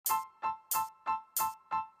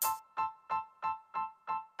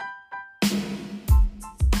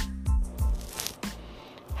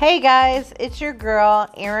Hey guys, it's your girl,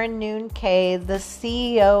 Erin Noon K, the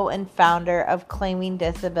CEO and founder of Claiming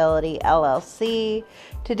Disability LLC.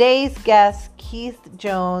 Today's guest, Keith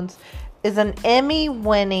Jones, is an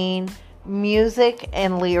Emmy-winning music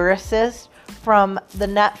and lyricist from the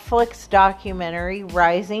Netflix documentary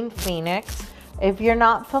Rising Phoenix. If you're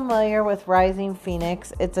not familiar with Rising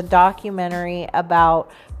Phoenix, it's a documentary about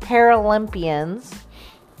Paralympians.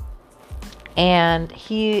 And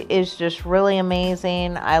he is just really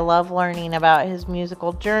amazing. I love learning about his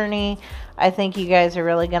musical journey. I think you guys are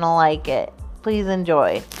really going to like it. Please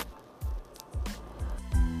enjoy.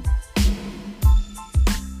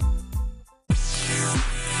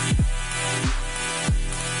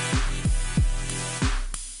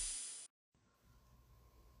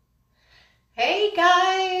 Hey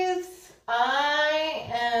guys, I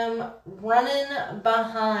am running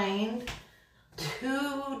behind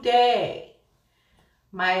today.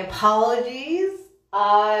 My apologies.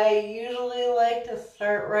 I usually like to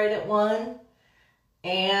start right at 1,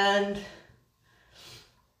 and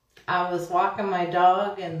I was walking my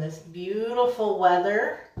dog in this beautiful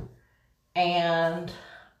weather and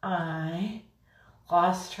I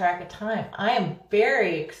lost track of time. I am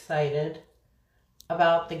very excited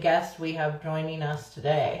about the guest we have joining us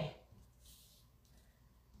today.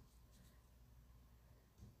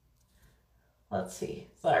 Let's see.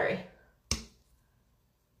 Sorry.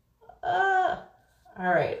 All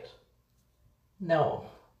right. No.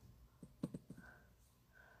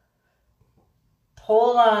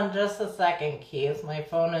 Hold on just a second, Keith. My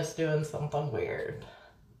phone is doing something weird.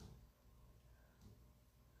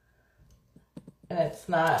 And it's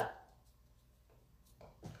not.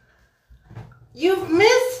 You've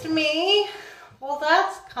missed me. Well,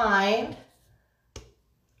 that's kind.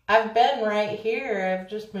 I've been right here. I've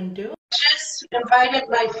just been doing. Just invited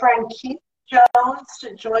my friend Keith Jones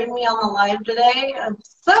to join me on the live today. I'm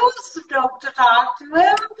so stoked to talk to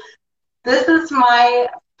him. This is my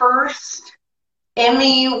first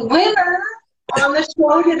Emmy winner on the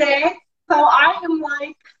show today. So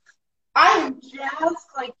I'm jazzed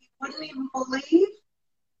like you wouldn't even believe.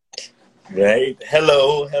 Right.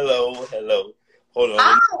 Hello. Hold on.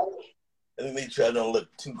 Hi. Let me try not to look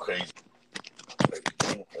too crazy.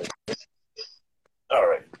 All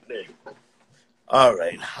right. There you go. All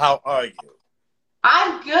right. How are you?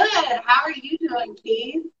 I'm good. How are you doing,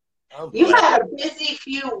 Keith? You've had a busy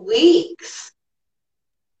few weeks.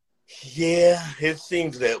 Yeah, it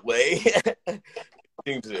seems that way.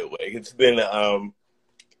 It's been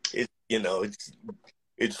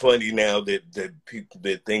it's funny now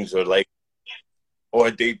that things are like,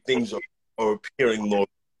 or things are appearing more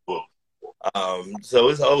cool. So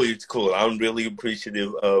it's always cool. I'm really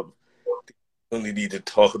appreciative of the opportunity to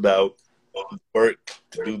talk about work,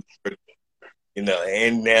 to do work,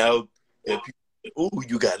 and now that people, ooh,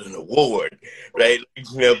 you got an award, right?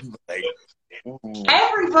 People like, ooh.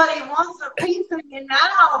 Everybody wants a piece of you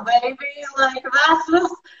now, baby. Like that's the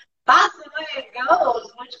way it goes.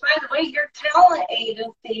 Which, by the way, your talent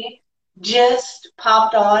agency just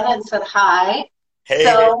popped on and said hi. Hey.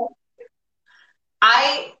 So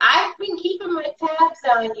I've been keeping my tabs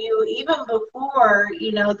on you even before,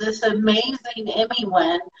 this amazing Emmy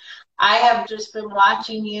win. I have just been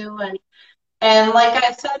watching you, and like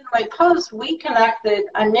I said in my post, we connected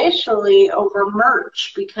initially over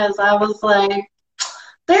merch because I was like,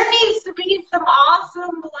 there needs to be some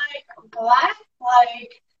awesome black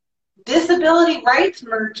disability rights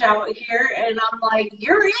merch out here, and I'm like,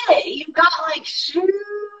 you're it. You've got shoes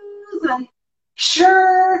and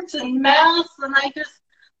shirts and masks, and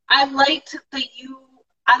I liked that you,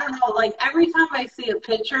 I don't know, every time I see a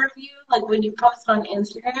picture of you, when you post on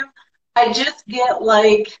Instagram, I just get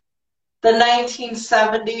the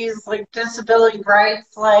 1970s disability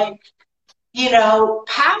rights power,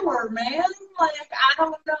 man. I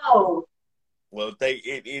don't know. Well,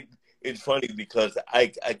 it's funny because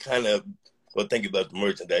I kind of, think about the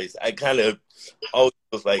merchandise. I kind of always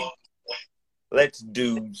was like, let's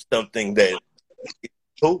do something that is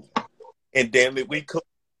cool. And damn it, we cool.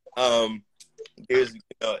 There's,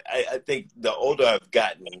 I think the older I've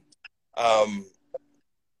gotten,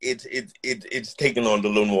 it's taken on a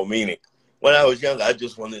little more meaning. When I was younger, I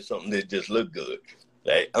just wanted something that just looked good.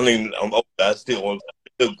 Like, I mean, I'm older, I still want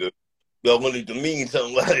something to look good. But I wanted to mean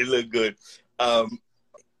something while it looked good.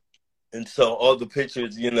 And so all the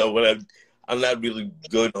pictures, when I'm not really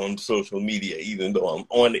good on social media, even though I'm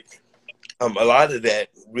on it. A lot of that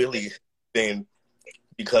really been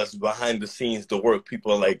because behind the scenes, the work,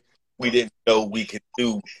 people are like, we didn't know we could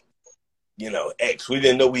do, X. We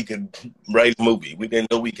didn't know we could write a movie. We didn't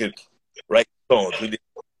know we could write songs.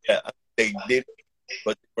 They did,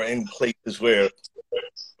 but they were in places where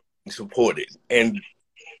supported. And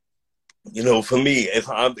for me,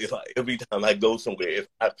 every time I go somewhere, if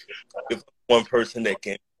I'm one person that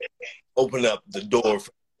can open up the door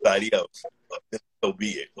for somebody else, then so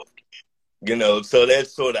be it. So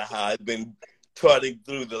that's sort of how I've been trotting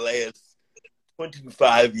through the last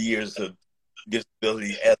 25 years of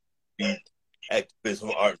disability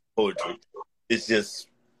activism, art, and poetry. It's just,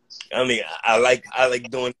 I like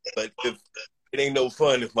doing it, but if it ain't no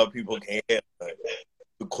fun if my people can't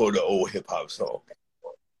record an old hip hop song.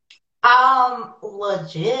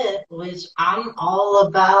 Legit, which I'm all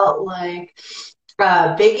about, like,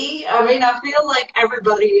 Biggie. I mean, I feel like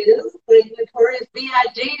everybody is, like, Notorious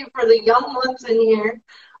B.I.G. for the young ones in here.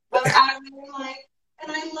 But I mean, like,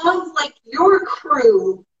 and I love, like, your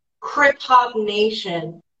crew, Crip Hop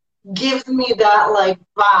Nation, gives me that, like,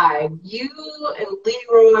 vibe. You and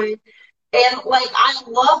Leroy, and, like, I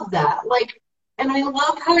love that. Like, and I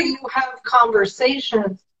love how you have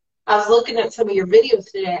conversations. I was looking at some of your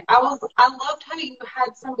videos today. I loved how you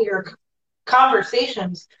had some of your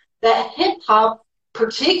conversations that hip hop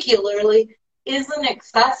particularly isn't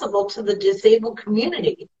accessible to the disabled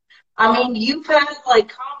community. I mean, you've had like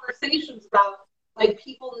conversations about like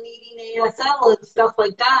people needing ASL and stuff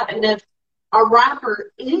like that. And if a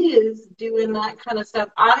rapper is doing that kind of stuff,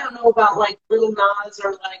 I don't know about like Lil Nas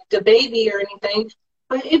or like DaBaby or anything,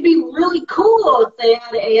 but it'd be really cool if they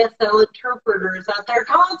had ASL interpreters at their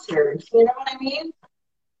concerts. You know what I mean?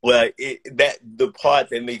 Well, the part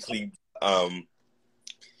that makes me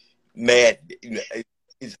mad,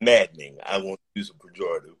 is maddening. I won't use a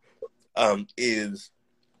pejorative. Is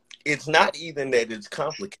it's not even that it's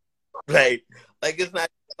complicated, right? Like it's not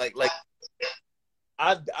like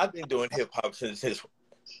I've been doing hip hop since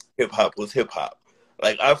hip hop was hip hop.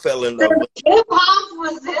 Like I fell in love with hip hop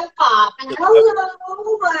was hip hop.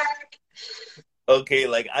 Hello, like, okay,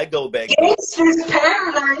 like I go back. Gangster's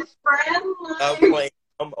Paradise, friend.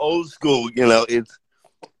 I'm old school. It's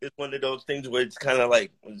one of those things where it's kind of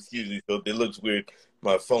like, excuse me, so if it looks weird,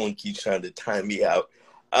 my phone keeps trying to time me out.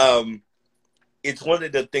 It's one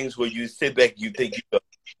of the things where you sit back, you think,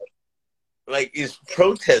 like, it's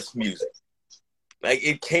protest music. Like,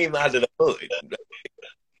 it came out of the hood, right,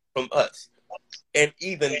 from us. And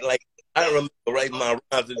even, like, I remember writing my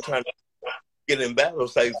rhymes and trying to get in battle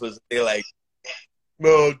ciphers. They're like,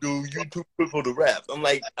 no, dude, you too crippled to rap. I'm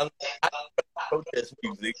like, I protest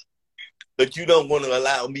music, but you don't want to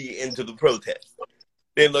allow me into the protest.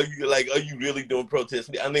 Then are you really doing protest?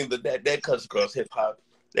 I mean, but that cuts across hip hop,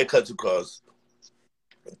 that cuts across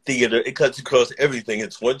theater, it cuts across everything.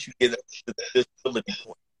 It's once you get to the disability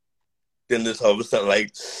point, then there's all of a sudden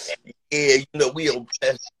like, yeah, we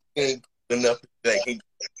oppressed, ain't enough like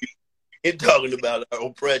ain't talking about our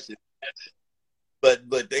oppression. But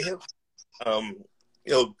the hip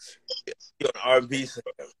you're an R&B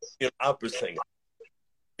singer, you're an opera singer.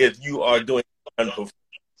 If you are doing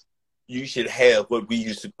you should have what we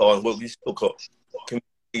used to call and what we still call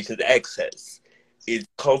communications access. It's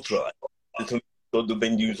cultural. So the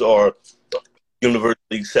venues are universally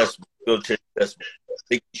accessible, wheelchair accessible.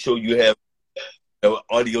 Making sure you have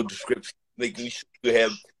audio description, making sure you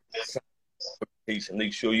have presentation,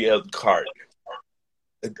 make sure you have the card.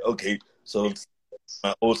 Okay, so it's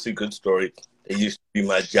my old secret story. It used to be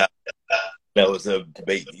my job. That was a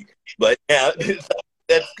baby. But now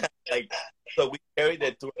that's kind of like, so we carry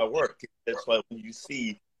that through our work. That's why when you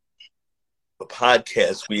see the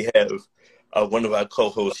podcast, we have one of our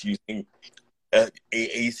co-hosts using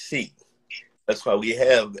AAC. That's why we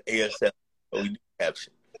have ASL. We do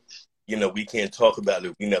caption. We can't talk about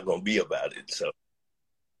it. We're not going to be about it. So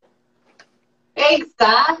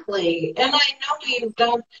Exactly. And I know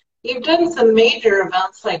you've done some major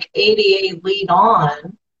events like ADA Lead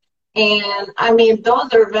On. And I mean,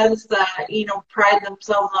 those are events that, pride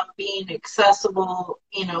themselves on being accessible,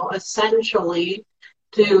 essentially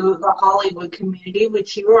to the Hollywood community,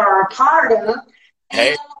 which you are a part of. hey.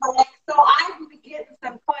 And so I'm getting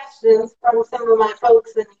some questions from some of my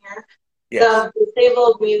folks in here, Yes. the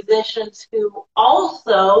disabled musicians who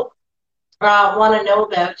also want to know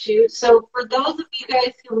about you. So for those of you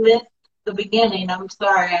guys who missed the beginning, I'm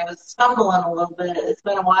sorry, I was stumbling a little bit. It's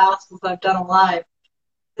been a while since I've done a live.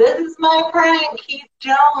 This is my friend, Keith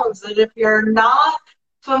Jones, and if you're not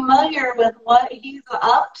familiar with what he's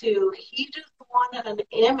up to, he just won an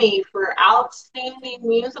Emmy for Outstanding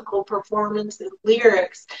Musical Performance and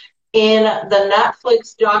Lyrics in the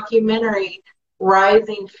Netflix documentary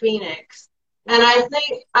Rising Phoenix. And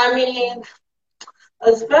I mean,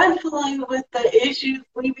 especially with the issues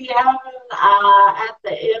we be having at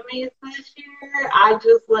the Emmys this year, I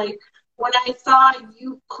just when I saw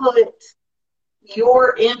you put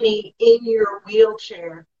your Emmy in your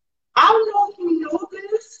wheelchair, I don't know if you know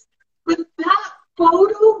this, but that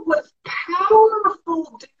photo was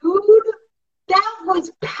powerful, dude. That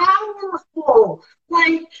was powerful.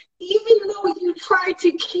 Like, even though you tried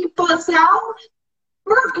to keep us out,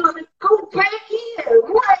 we're gonna go back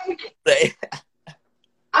in.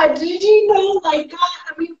 Like, did you know, like, God,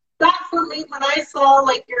 I mean, that for me, when I saw,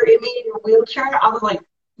 like, your Emmy in your wheelchair, I was like,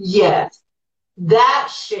 yes, that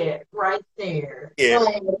shit right there. Yeah.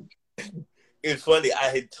 Like, It's funny. I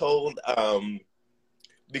had told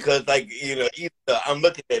because like I'm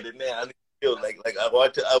looking at it now. I feel like I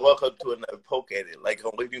walk up to it and I poke at it like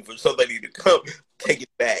I'm waiting for somebody to come take it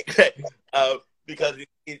back. Because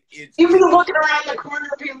it's you be looking around the corner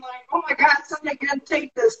being like, oh my God, somebody gonna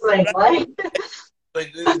take this thing. Like,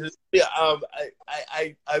 yeah,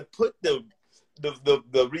 I put the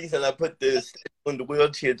reason I put this on the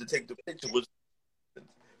wheelchair to take the picture was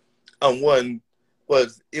one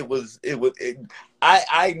was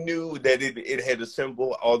I knew that it had a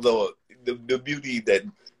symbol, although the beauty that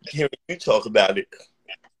hearing you talk about it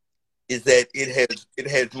is that it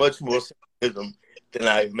has much more symbolism than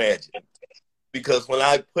I imagined. Because when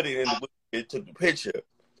I put it in the wheelchair, took the picture,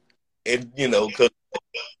 and because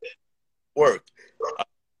work,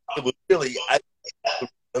 it was really I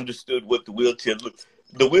understood what the wheelchair looked.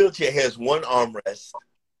 The wheelchair has one armrest,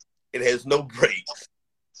 it has no brakes,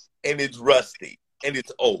 and it's rusty and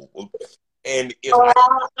it's old. And if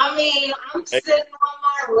I mean, I'm sitting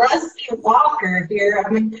on my rusty walker here. I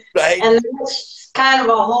mean, right, and that's kind of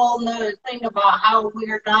a whole nother thing about how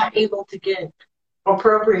we're not able to get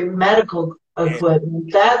appropriate medical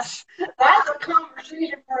equipment. That's a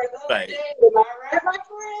conversation for another day. Am I right, my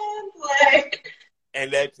friend? Like,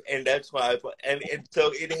 and that's why and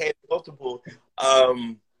so it had multiple.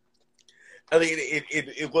 I mean,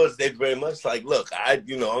 it was that very much like, look, I'm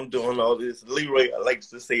doing all this. Leroy likes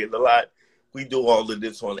to say it a lot. We do all of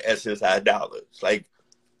this on SSI dollars. Like,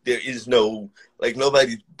 there is no, like,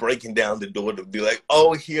 nobody's breaking down the door to be like,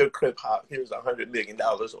 oh, here, Crip Hop, here's $100 million,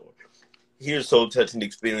 or here's Soul Touching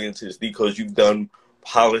Experiences because you've done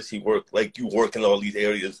policy work, like you work in all these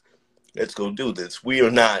areas. Let's go do this. We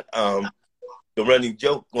are not the running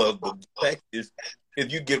joke. Well, the fact is,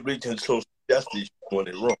 if you get rich in social justice, you're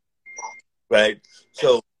doing it wrong. Right?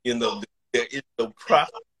 So, there is no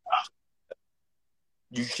profit.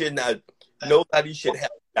 You should not, nobody should have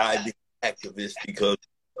to die being an activist because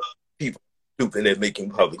people are stupid at making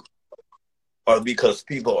public, or because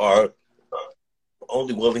people are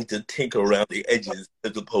only willing to tinker around the edges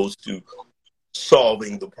as opposed to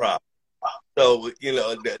solving the problem. So,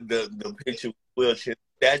 the picture with wheelchair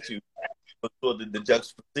statue was sort of the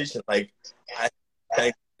juxtaposition. Like, I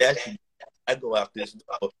thank statue, I go out this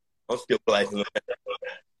door. I'm still black in America.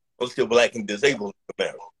 I'm still black and disabled in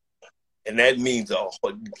America. And that means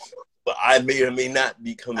but I may or may not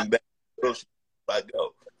be coming back if I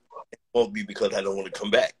go. It won't be because I don't want to come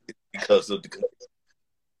back. It's because of the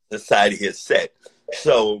society has set.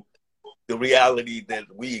 So the reality that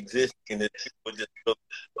we exist in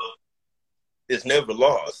is never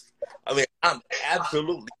lost. I mean, I'm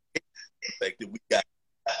absolutely that we got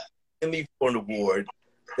Emmy for an award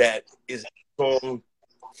that is strong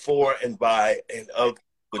for and by and of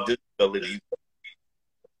with disabilities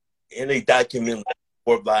in a documentary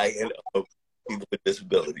for, by, and of people with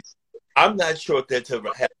disabilities. I'm not sure if that's ever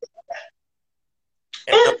happened.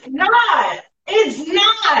 it's not. It's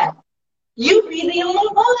not. You be the only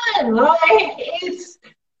one. Like,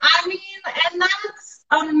 I mean, and that's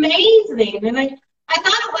amazing. And I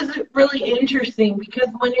thought it was really interesting because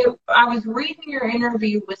when I was reading your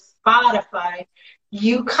interview with Spotify,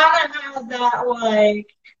 you kind of had that, like,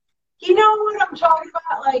 you know what I'm talking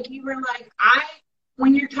about? Like, you were like,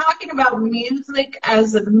 when you're talking about music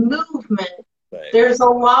as a movement, there's a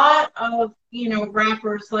lot of,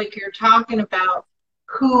 rappers like you're talking about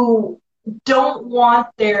who don't want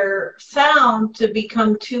their sound to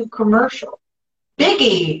become too commercial.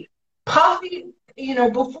 Biggie, Puffy,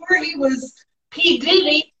 before he was P.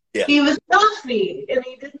 Diddy, he was Puffy, and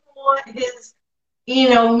he didn't want his,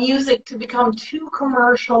 music to become too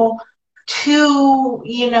commercial, too,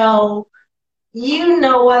 you know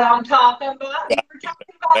what I'm talking about. You were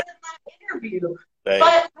talking about it in that interview. Right.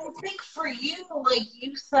 But I think for you, like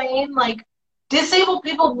you saying, like, disabled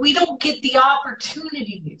people, we don't get the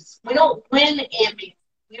opportunities. We don't win Emmys.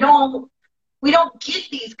 We don't get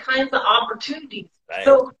these kinds of opportunities. Right.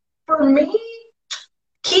 So for me,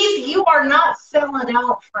 Keith, you are not selling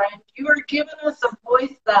out, friend. You are giving us a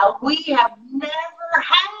voice that we have never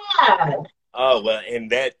had. Oh, well, and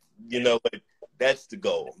that, that's the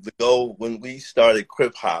goal. The goal when we started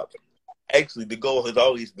Crip Hop, actually the goal has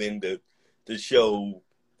always been to show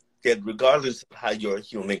that regardless of how your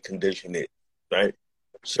human condition is, right?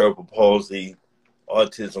 Cerebral palsy,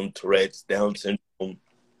 autism, Tourette's, Down syndrome,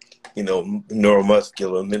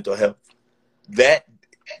 neuromuscular, mental health, that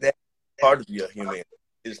part of your humanity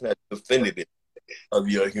is not definitive of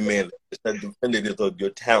your humanity. It's not definitive of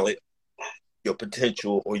your talent, your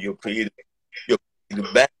potential, or your creative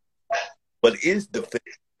background. What is definitive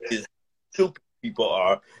is how stupid people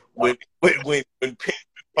are when people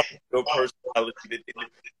your personality.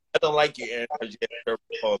 I don't like you, Aaron, because you have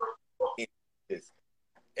cerebral palsy.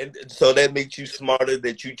 And so that makes you smarter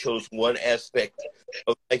that you chose one aspect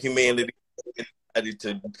of my humanity and decided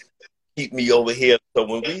to keep me over here. So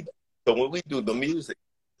when we do the music,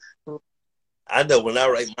 I know when I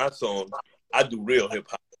write my songs, I do real hip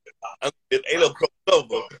hop. It ain't no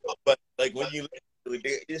crossover, but like when you listen to it,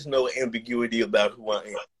 there is no ambiguity about who I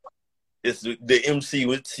am. It's the MC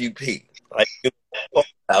with CP. Like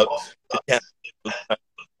about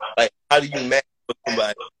like how do you match with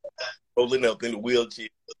somebody rolling up in a wheelchair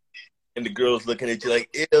and the girls looking at you like,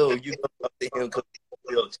 ew, you don't talk to him because he's in a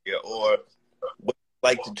wheelchair, or what you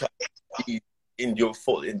like to try to be in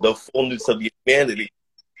the fullness of your humanity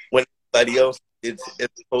when everybody else is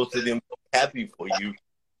supposed to them happy for you.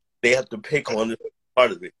 They have to pick on this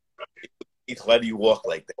part of it. Why do you walk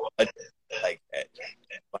like that? Why do you like that?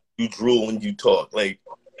 Why do you drool when you talk? Like,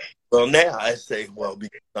 well, now I say, well,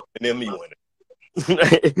 because I'm an Emmy winner.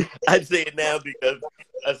 I say it now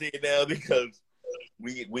because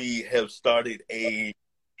we have started a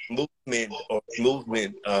movement or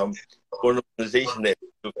an organization that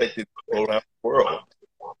affected people around the world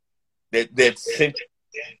that's centered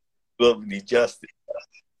in justice,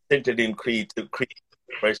 centered in creative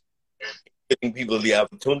expression, giving people the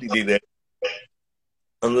opportunity that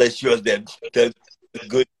unless you're that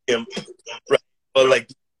good imp, right?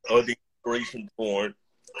 or the inspiration born.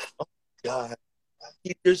 Oh God,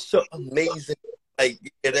 you're so amazing. Like,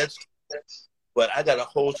 yeah, that's. But I got a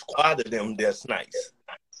whole squad of them that's nice.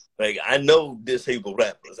 Like, I know disabled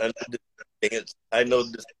rappers. I know disabled dance. I know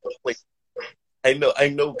disabled. I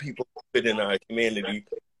know people within our community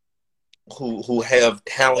who have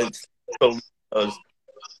talents so because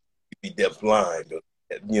be deaf blind, or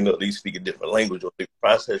they speak a different language, or they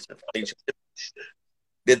process information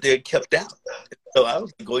that they're kept out. So I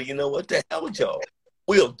was like, well, you know what the hell with y'all?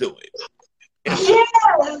 We'll do it.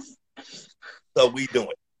 Yes. So we doing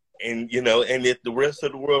it. And and if the rest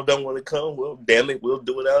of the world don't want to come, well, damn it, we'll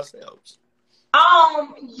do it ourselves.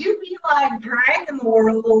 You be like dragging the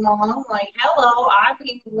world along, like, hello, I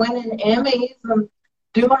be winning Emmys and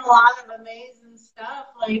doing a lot of amazing stuff.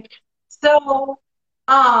 Like, so,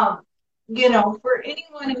 for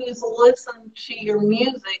anyone who's listened to your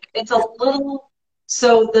music, it's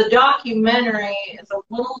so the documentary is a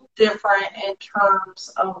little different in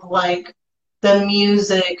terms of like the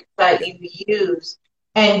music that you use.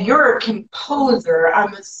 And you're a composer,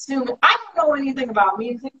 I'm assuming. I don't know anything about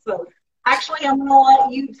music, so actually I'm going to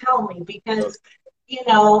let you tell me because,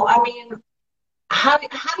 I mean, how do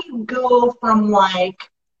you go from like,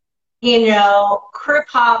 crip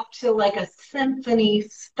hop to like a symphony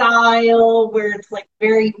style where it's like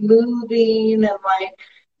very moving and like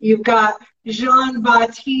you've got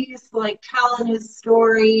Jean-Baptiste like telling his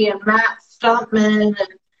story and Matt Stuntman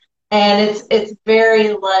and it's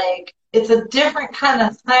very like, it's a different kind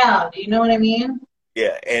of sound. You know what I mean?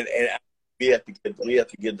 Yeah, and we have to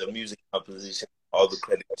give the music composition all the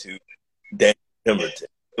credit to Daniel Pemberton.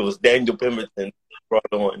 It was Daniel Pemberton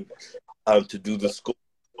brought on to do the score,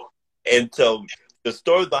 and so the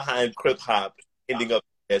story behind Crip Hop ending up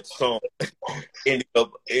that song, ending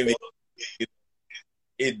up it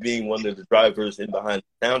being one of the drivers in behind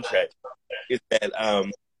the soundtrack, is that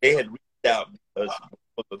they had reached out because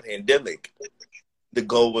of the pandemic. The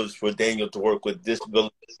goal was for Daniel to work with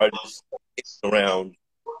disability artists around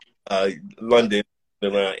London,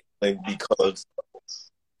 around England, because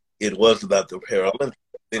it was about the Paralympics.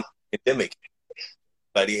 Then the pandemic,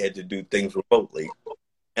 everybody had to do things remotely,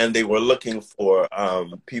 and they were looking for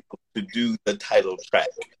people to do the title track.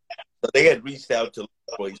 So they had reached out to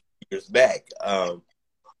Leroy years back,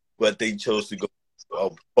 but they chose to go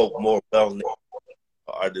more well-known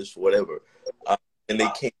artists, whatever, and they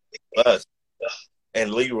came to us.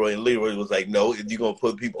 And Leroy was like, no, if you're going to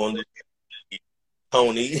put people on this,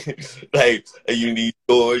 Tony, like, you need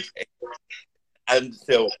George. And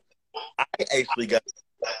so I actually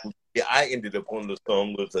I ended up on the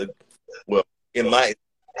song because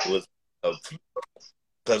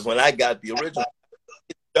when I got the original,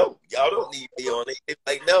 no, y'all don't need me on it. It's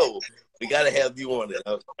like, no, we got to have you on it.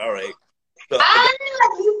 I was, all right. So I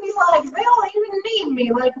know you'd be like, they don't even need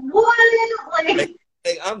me. Like, what?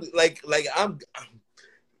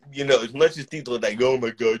 you know, as much as people are like, "Oh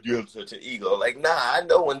my God, you have such an ego," like, nah, I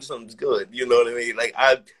know when something's good. You know what I mean? Like,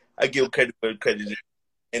 I give credit where credit is.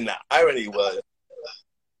 And the irony was,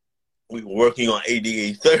 we were working on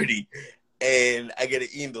ADA 30, and I get an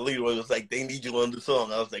email. The leader was like, "They need you on the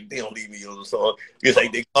song." I was like, "They don't need me on the song." It's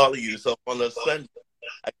like they calling you. So on a Sunday,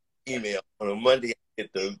 I get an email. On a Monday, I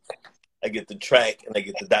get the track and I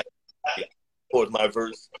get the document. I record my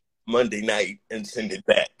verse Monday night and send it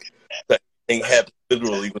back. So everything happened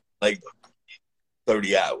literally within like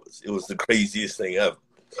 30 hours. It was the craziest thing ever.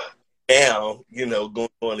 Now, you know, going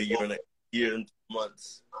on a year and 2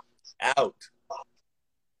 months out,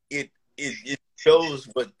 it shows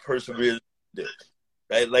what perseverance is,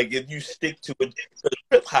 right? Like if you stick to it,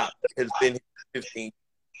 hip hop has been 15.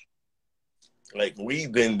 Like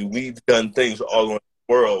we've done things all around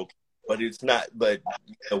the world, but it's not. But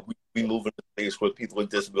you know, we move in a place where people with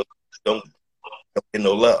disabilities don't get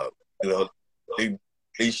no love. You know,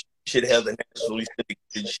 they should have the national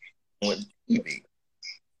certificate on TV,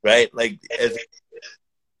 right? Like as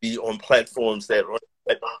be on platforms that are.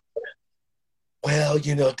 Well,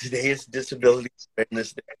 you know, today is Disability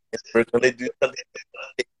Awareness Day. We're going to do something.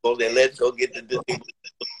 And let's go get the disabled.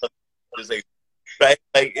 Right?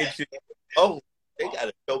 Like, it should, oh, they got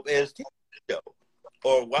a dope ass TV show.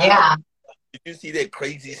 Or, wow, Yeah. did you see that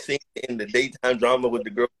crazy scene in the daytime drama with the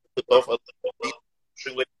girl who took off her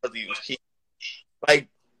because he was cheating? Like,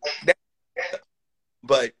 that,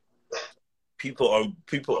 but people are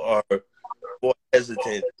more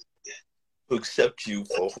hesitant to accept you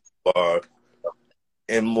for who you are.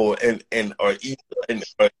 And more and are equal and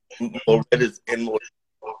are more reticent and more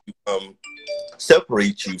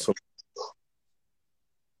separate you from.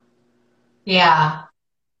 Yeah.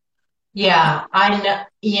 Yeah. I know,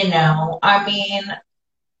 you know, I mean,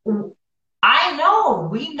 I know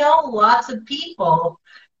we know lots of people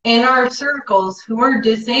in our circles who are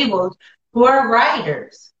disabled, who are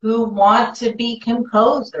writers, who want to be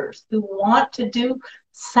composers, who want to do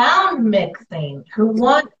sound mixing, who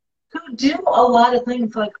do a lot of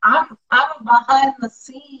things. Like I'm a behind the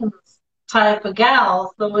scenes type of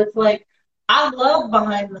gal, so it's like I love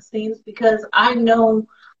behind the scenes because I know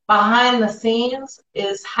behind the scenes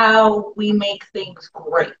is how we make things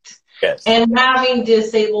great. Yes. And having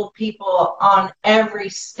disabled people on every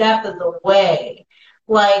step of the way,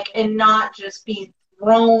 like, and not just be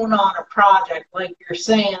thrown on a project, like you're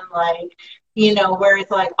saying, like, you know, where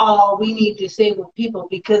it's like, oh, we need disabled people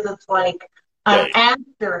because it's like an Right.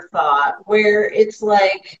 afterthought, where it's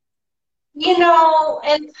like, you know,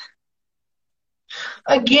 and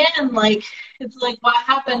again, like, it's like what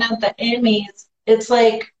happened at the Emmys. It's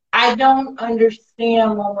like, I don't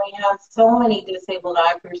understand when we have so many disabled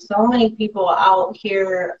actors, so many people out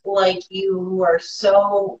here like you who are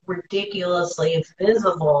so ridiculously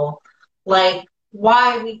visible, like,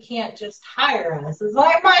 why we can't just hire us. It's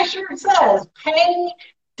like my shirt says, pay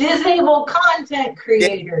disabled content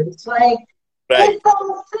creators. Like, Right. it's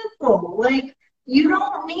so simple. Like, you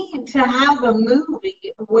don't need to have a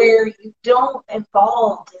movie where you don't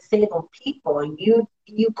involve disabled people. You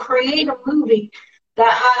create a movie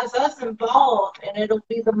that has us involved, and it'll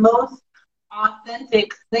be the most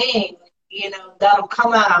authentic thing, you know, that'll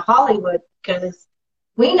come out of Hollywood, because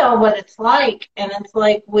we know what it's like. And it's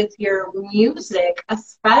like with your music,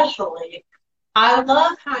 especially. I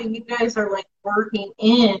love how you guys are like working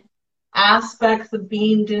in aspects of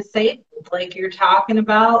being disabled. Like you're talking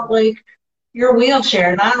about like your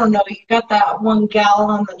wheelchair, and I don't know, you got that one gal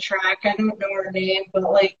on the track, I don't know her name, but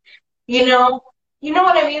like, you know, you know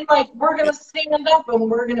what I mean? Like, we're gonna stand up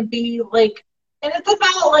and we're gonna be like, and it's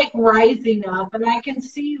about like rising up, and I can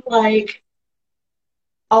see like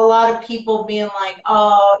a lot of people being like,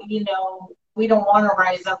 oh, you know, we don't want to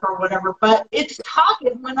rise up or whatever, but it's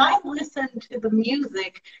talking, when I listen to the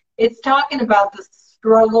music, it's talking about the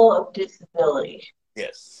struggle of disability.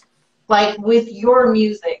 Yes. Like with your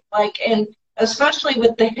music, like, and especially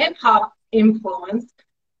with the hip hop influence,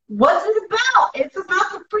 what's it about? It's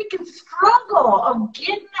about the freaking struggle of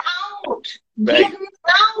getting out, Right. getting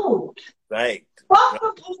out. Right. Fuck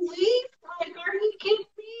the police. Like, are you kidding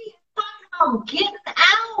me? It's talking about getting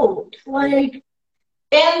out. Like,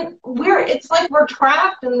 and it's like we're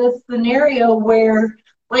trapped in this scenario where,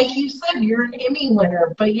 like you said, you're an Emmy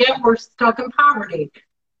winner, but yet we're stuck in poverty.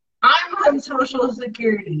 I'm on Social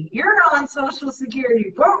Security. You're on Social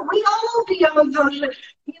Security. We all be on Social.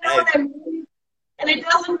 You know what I mean? And it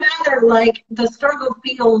doesn't matter. Like, the struggle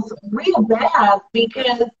feels real bad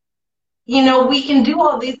because, you know, we can do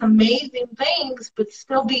all these amazing things, but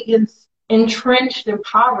still be entrenched in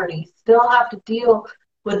poverty. Still have to deal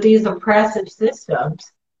with these oppressive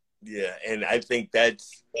systems. Yeah, and I think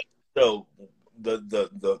that's so.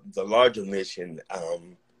 the larger mission.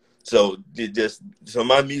 So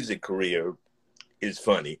my music career is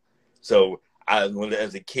funny. So as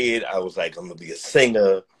a kid, I was like, I'm gonna be a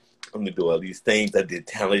singer. I'm gonna do all these things. I did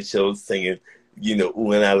talent shows singing,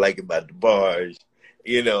 Ooh and I Like It by the Bars.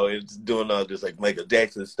 It's doing all this like Michael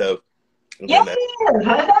Jackson stuff. And Yeah.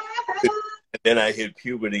 then I hit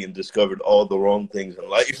puberty and discovered all the wrong things in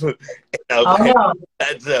life. And I was Oh like, no.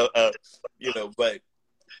 that's but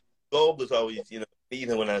goal was always,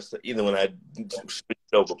 even when I switched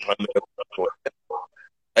over primarily,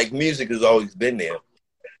 like music has always been there.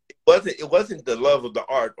 It wasn't the love of the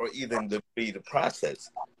art or even the creative process.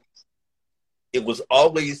 It was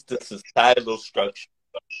always the societal structure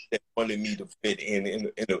that wanted me to fit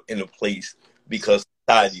in a place because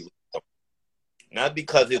society was, not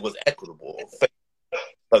because it was equitable or fair,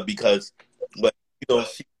 but because you don't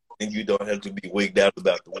see and you don't have to be wigged out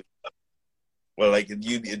about the way. Well, like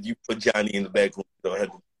if you put Johnny in the back room, you don't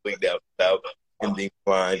have to be wigged out about him being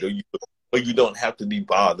blind, or you don't have to be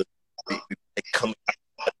bothered like, coming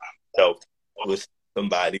out with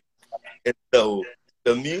somebody. And so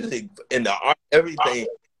the music and the art, everything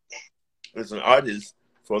as an artist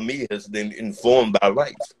for me has been informed by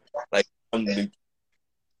life. Like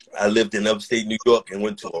I lived in upstate New York and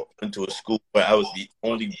went to a school where I was the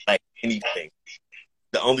only black anything.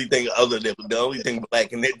 The only thing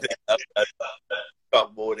black in it,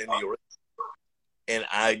 chalkboard in the and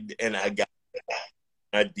I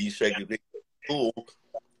desegregated school,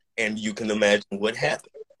 and you can imagine what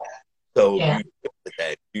happened. So Yeah.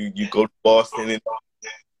 you go to Boston and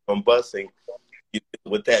on busing, you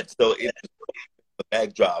deal with that. So it's the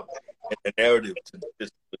backdrop and the narrative to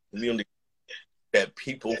this community that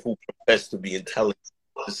people who profess to be intelligent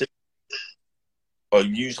are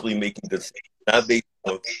usually making decisions not based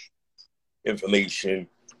on information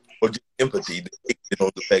or just empathy. They take it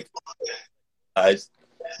on the fact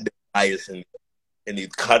the bias and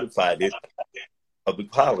they've codified it in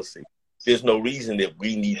public policy. There's no reason that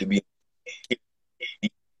we need to be.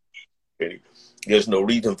 There's no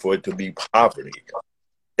reason for it to be poverty.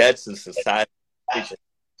 That's a society decision.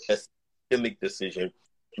 That's a systemic decision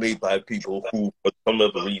made by people who, for some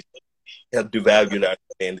other reason, have devalued our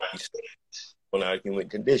understanding on our human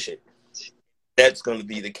condition. That's going to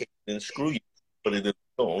be the case. Then screw you. Put it in the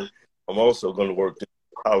phone. I'm also going to work to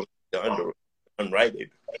policy to unwrite it.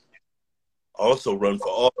 Also run for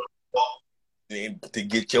office to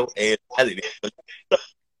get your ass out of there.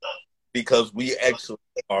 Because we actually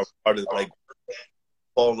are part of like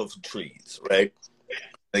all of the trees, right?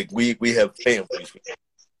 Like we have families, we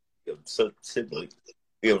have siblings,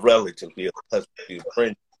 we have relatives, we have cousins, we have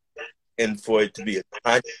friends, and for it to be a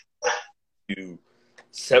time to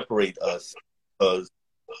separate us because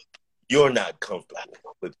you're not comfortable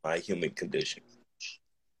with my human condition,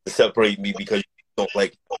 to separate me because you don't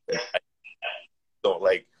like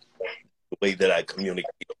the way that I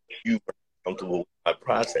communicate, you are comfortable with my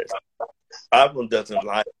process. Problem doesn't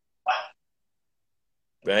lie,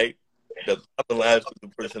 right? The problem lies with the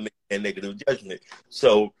person making that negative judgment.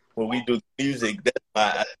 So when we do music, that's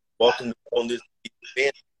why I walk on this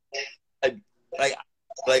event. I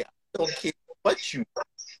don't care what you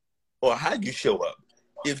or how you show up.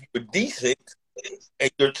 If you're decent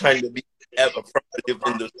and you're trying to be affirmative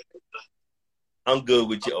in the, I'm good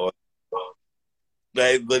with you all.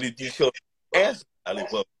 Right? But if you show up as well,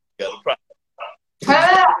 you got a problem.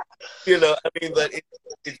 But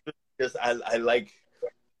it's just I like.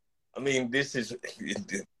 I mean, this is.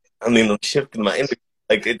 I'm shifting my energy.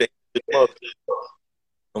 Like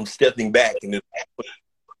I'm stepping back in the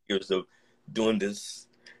years of doing this,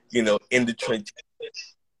 in the trenches,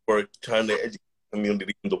 work, trying to educate the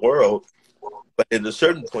community in the world. But at a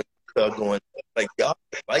certain point, you start going like y'all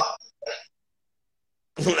like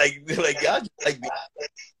y'all just like being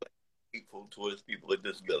hateful towards people with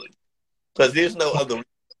disabilities because there's no other reason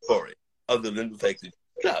for it other than the fact that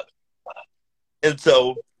you're up. And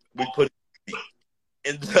so we put it,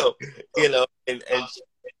 and so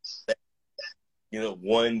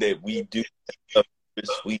one that we do,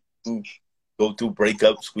 we do go through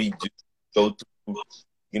breakups, we do go through,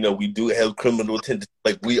 we do have criminal tendencies.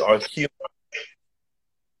 Like we are human.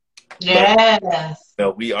 Yes.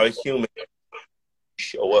 But, we are human.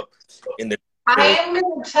 Show up in the. I am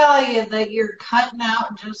going to tell you that you're cutting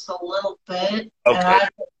out just a little bit, okay. And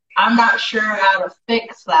I'm not sure how to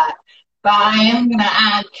fix that. But I am going to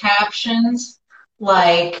add captions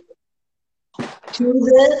like to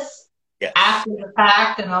this after the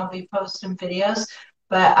fact, and I'll be posting videos.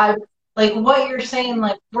 But I like what you're saying.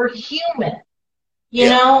 Like we're human, you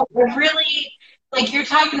know. We're really like you're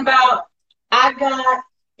talking about. I got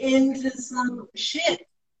into some shit,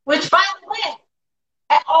 which by the way,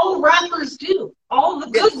 all the rappers do. All the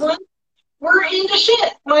good ones were into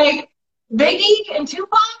shit. Like Biggie and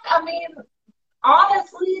Tupac, I mean,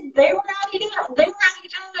 honestly, they were at each other. They were at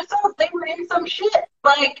each other's throats. They were in some shit.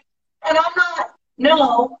 Like, and I'm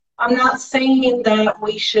not saying that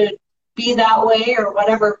we should be that way or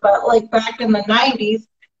whatever, but like back in the 90s,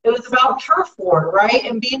 it was about turf war, right?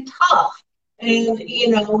 And being tough and,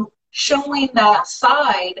 showing that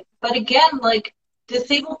side. But again, like,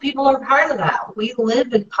 disabled people are part of that. We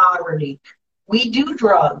live in poverty. We do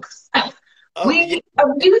drugs. We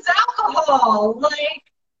abuse alcohol. Like,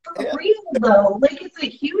 for real, though. Like, it's a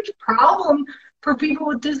huge problem for people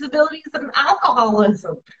with disabilities and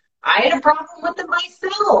alcoholism. I had a problem with it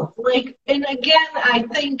myself. Like, and again, I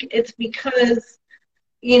think it's because,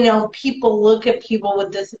 people look at people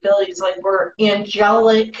with disabilities like we're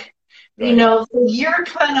angelic, so you're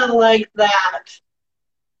kind of like that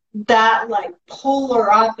like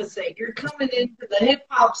polar opposite. You're coming into the hip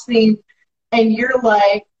hop scene and you're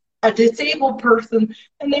like a disabled person,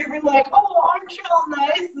 and they're like, "Oh, aren't you all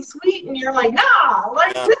nice and sweet?" And you're like, "Nah,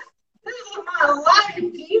 like this is my life.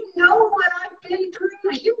 Do you know what I've been through?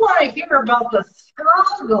 You want to hear about the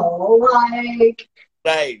struggle, like."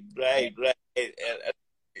 Right. And,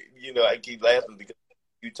 I keep laughing because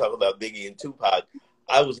you talk about Biggie and Tupac.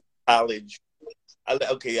 I was in college. I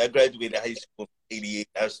graduated high school in '88.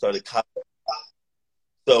 I started college.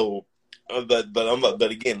 So,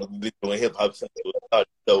 but again, I've been doing hip hop since I was started.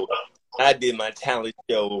 So I did my talent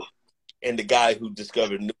show, and the guy who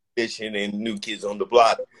discovered New Edition and New Kids on the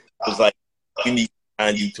Block was like, "We need to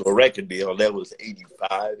sign you to a record deal." That was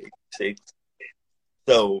 '85, '86.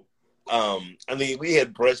 So, I mean, we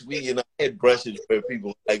had had brushes where people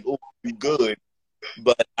were like, "Oh, we good,"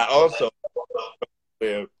 but I also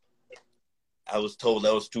where I was told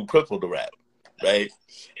I was too crippled to rap, right?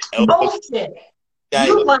 Bullshit.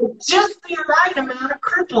 You like just the right amount of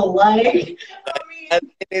cripple, like. But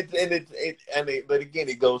again,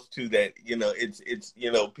 it goes to that. It's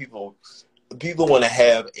people want to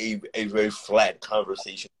have a very flat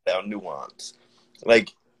conversation without nuance.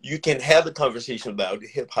 Like, you can have the conversation about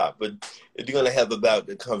hip hop, but if you're going to have about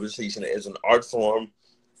the conversation as an art form,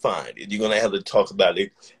 fine. If you're going to have to talk about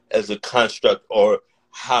it as a construct or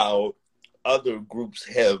how other groups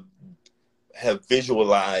have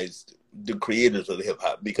visualized the creators of the hip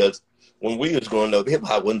hop, because when we was growing up, hip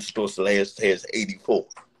hop wasn't supposed to last past '84,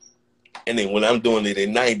 and then when I'm doing it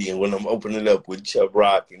in '90, and when I'm opening up with Chubb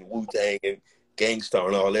Rock and Wu Tang and Gangstar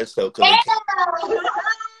and all that stuff,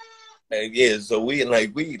 so we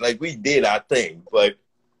did our thing. But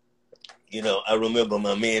I remember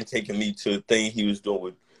my man taking me to a thing he was doing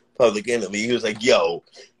with Public Enemy. He was like, "Yo,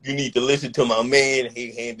 you need to listen to my man."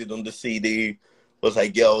 He handed him the CD. Was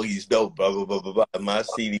like, "Yo, he's dope, blah, blah, blah, blah, blah." My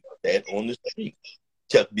CD sat on the street.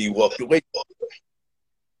 Chuck D walked away.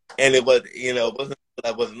 And it was, it wasn't that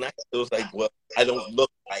I wasn't nice. It was like, well, I don't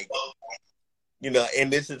look like,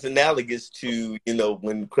 and this is analogous to,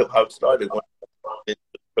 when Crip Hop started, when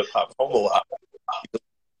Crip Hop, Homo Hop,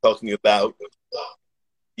 talking about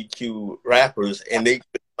EQ rappers, and they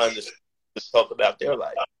could understand to talk about their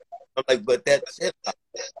life. I'm like, but that's it,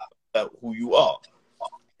 about who you are.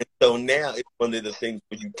 And so now it's one of the things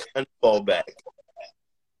where you can fall back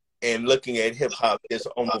and looking at hip hop, it's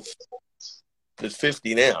almost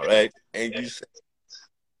 50 now, right? And you say,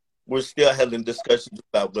 we're still having discussions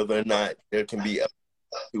about whether or not there can be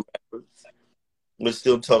two rappers. We're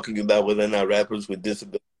still talking about whether or not rappers with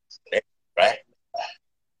disabilities, right?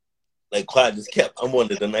 Like Quad just kept, I'm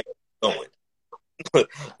one of the night going. If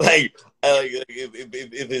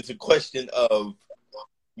it's a question of,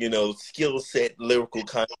 skill set, lyrical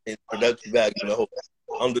content, production value,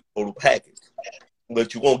 I'm the total package.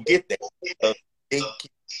 But you won't get that.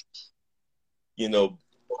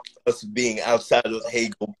 Us being outside of, hey,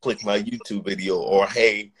 go click my YouTube video, or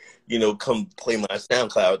hey, come play my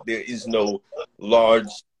SoundCloud. There is no large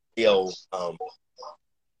scale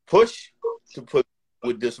push to put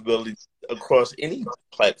with disabilities across any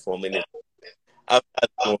platform in it. I'm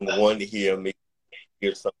doing one here, maybe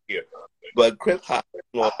here, some here. But Crip Hop,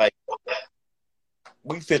 like,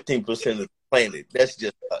 we 15% of the planet. That's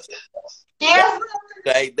just us. Yeah.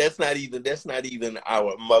 Right? That's not even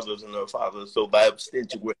our mothers and our fathers. So by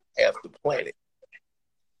extension, we're half the planet.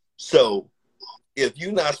 So if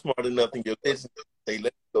you're not smart enough in your business to say,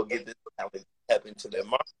 let's go get this talent, tap into that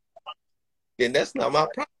market, then that's not my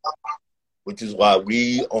problem. Which is why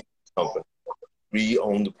we own the company. We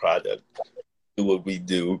own the product. Do what we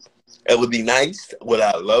do. It would be nice. Would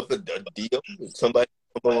I love a deal with somebody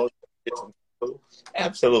come along?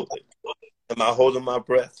 Absolutely. Am I holding my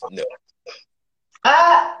breath? No.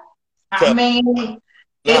 I mean,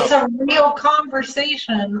 Now, It's a real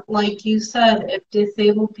conversation, like you said, if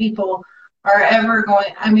disabled people are ever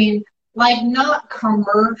going, I mean, like not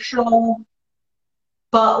commercial,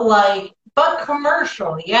 but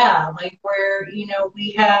commercial, yeah. Like where,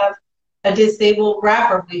 we have a disabled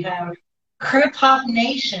rapper, we have Crip Hop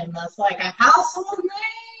Nation, that's like a household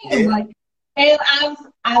name. yeah, Like, and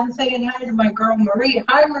I'm saying hi to my girl Marie.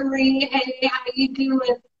 Hi Marie, hey, how you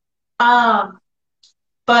doing? Um,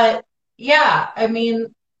 but yeah, I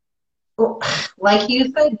mean, like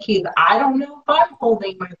you said, Keith, I don't know if I'm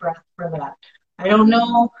holding my breath for that. I don't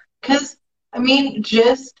know, because, I mean,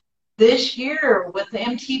 just this year with the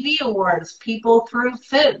MTV Awards, people threw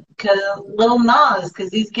fit because Lil Nas,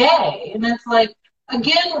 because he's gay. And it's like,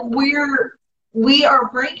 again, we are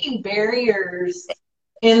breaking barriers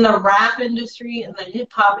in the rap industry and the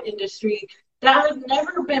hip hop industry that have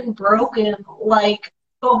never been broken. Like,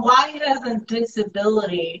 but why hasn't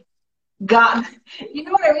disability got, you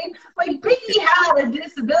know what I mean? Like Biggie had a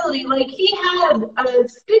disability, like he had a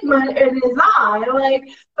stigma in his eye, like,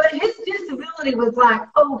 but his disability was like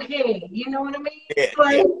okay, you know what I mean? yeah, yeah,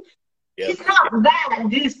 Like yeah, he's not that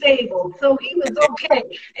disabled, so he was okay.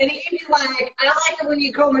 And he'd be like, I like it when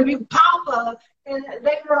you call me Big Papa, and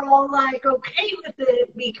they were all like okay with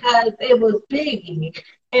it because it was Biggie.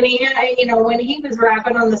 And he had, when he was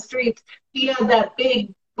rapping on the streets, he had that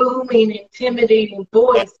big booming, intimidating right,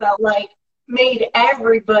 voice that like made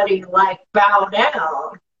everybody like bow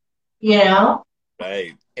down, you know?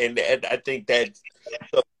 right. And I think that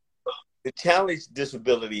so the challenge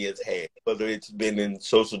disability has had, whether it's been in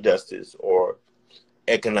social justice or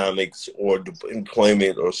economics or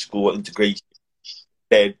employment or school integration,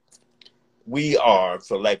 that we are,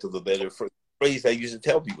 for lack of a better phrase, I used to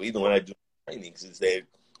tell people, even when I do trainings, is that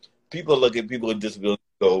people look at people with disabilities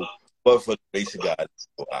and go, but for the grace of God,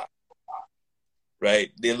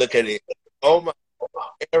 right? They look at it, oh my,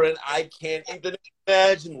 Aaron, I can't even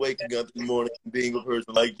imagine waking up in the morning and being a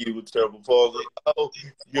person like you with cerebral palsy. Oh,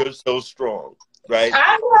 you're so strong, right?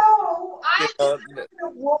 I know. You I know, deserve an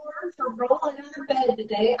award for rolling out of bed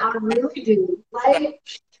today. I really do. Like,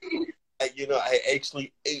 I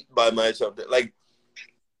actually ate by myself. Like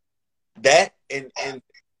that, and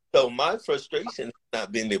so my frustration has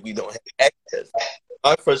not been that we don't have access.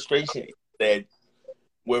 My frustration is that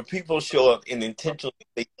where people show up and intentionally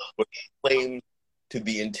claim to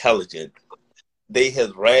be intelligent, they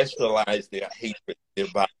have rationalized their hatred, their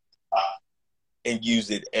body, and use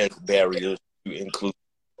it as barriers to include.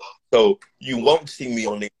 So you won't see me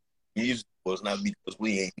on the music was not because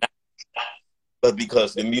we ain't not, but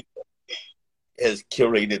because the music has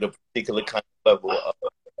curated a particular kind of level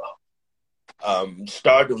of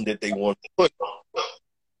stardom that they want to put.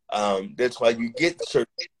 That's why you get certain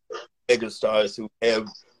mega stars who have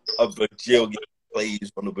a bajillion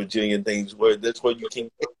plays on a bajillion things where that's where you can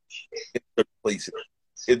get in certain places.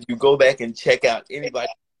 If you go back and check out anybody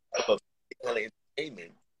of kind of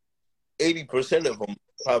entertainment, 80% of them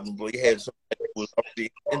probably had somebody who was already in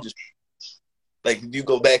the industry. Like if you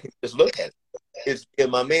go back and just look at it, it's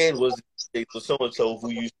my man was so and so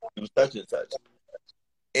who used to do such and such,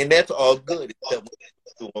 and that's all good. Except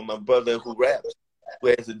when my brother who raps, who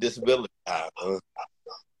has a disability.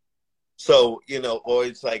 So, or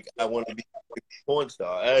it's like, I want to be a porn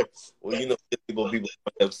star. Well, people want to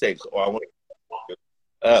have sex, or I want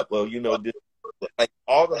to, this, like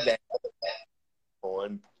all of that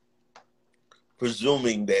on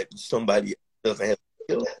presuming that somebody doesn't have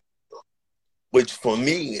skills, which for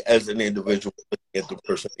me, as an individual looking at the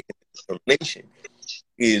person making determination,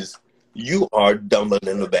 is you are dumber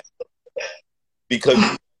than the back because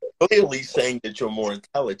you're clearly saying that you're more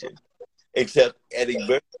intelligent, except at a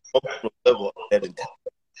very functional level of that intelligence.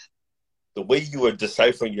 The way you are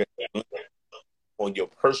deciphering your on your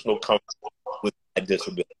personal comfort with that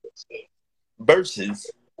disability versus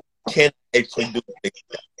can actually do things.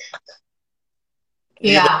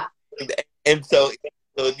 yeah. And so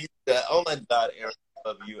oh my God, Aaron, I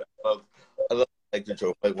love you. I love like that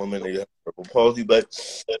you're a white woman and you have cerebral palsy, but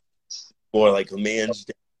more like a man's.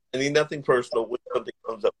 I mean, nothing personal. When something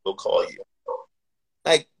comes up, we'll call you.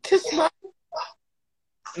 Like, kiss my.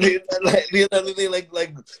 Like,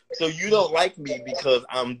 so you don't like me because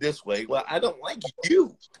I'm this way. Well, I don't like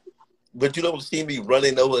you, but you don't see me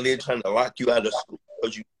running over there trying to lock you out of school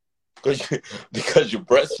because your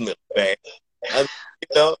breath smells bad. I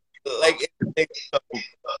like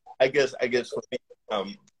I guess for me,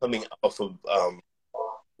 coming off of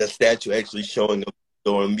the statue actually showing up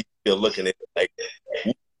and me still looking at it like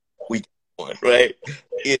we on, right?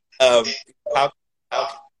 It how can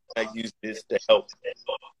I use this to help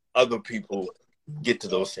other people get to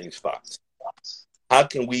those same spots? How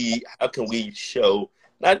can we show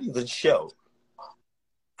not even show.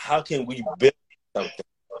 How can we build something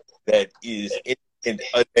that is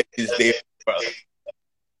that is there for us?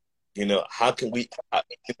 You know, how can we?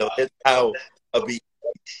 You know, that's how a be.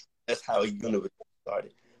 That's how a universe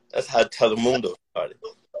started. That's how Telemundo started.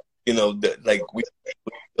 You know, like we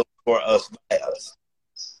built for us by us,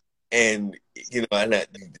 and you know,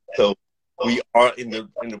 so we are in the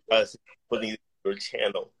process of putting your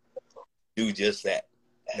channel to do just that.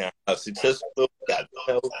 Now, how successful, God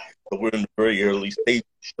knows, but we're in the very early stages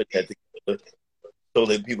of putting that together so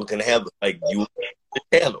that people can have it. Like you, the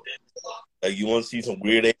channel. Like you want to see some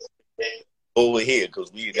weird ass over here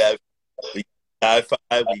because we got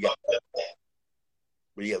sci-fi,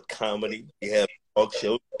 we have comedy, we have talk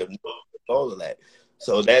shows, we have all of that.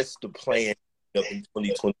 So that's the plan up in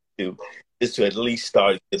 2022 is to at least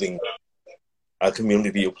start giving our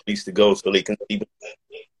community a place to go so they can see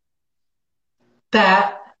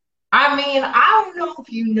that. I mean, I don't know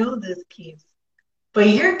if you know this, Keith, but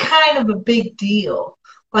you're kind of a big deal.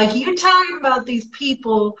 Like, you're talking about these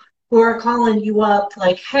people who are calling you up,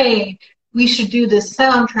 like, hey, we should do this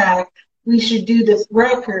soundtrack, we should do this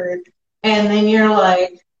record, and then you're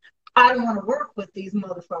like, I don't want to work with these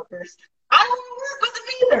motherfuckers. I don't want to work with them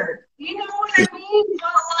either. You know what I mean?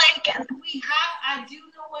 But, like, I do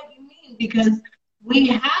know what you mean, because we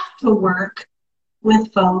have to work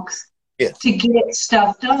with folks to get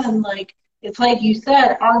stuff done. Like, it's like you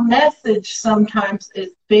said, our message sometimes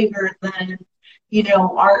is bigger than, you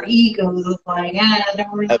know, our egos of like, I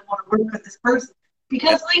don't really want to work with this person.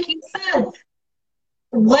 Because like you said,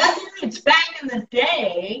 whether it's back in the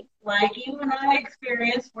day, like you and I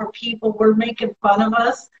experienced where people were making fun of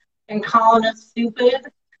us and calling us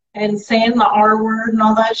stupid and saying the R word and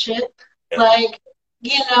all that shit, like,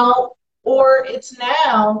 you know, or it's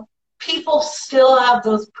now, people still have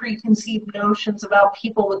those preconceived notions about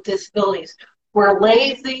people with disabilities. We're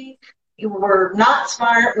lazy, we're not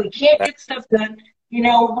smart, we can't get stuff done. You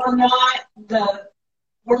know, we're not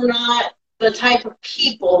the type of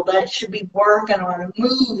people that should be working on a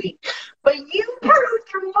movie. But you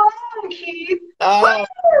proved your mom, Keith.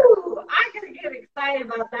 Woo! I gotta get excited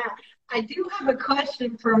about that. I do have a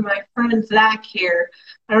question from my friend Zach here.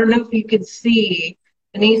 I don't know if you could see.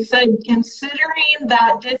 And he said, considering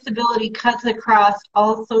that disability cuts across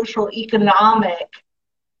all social, economic,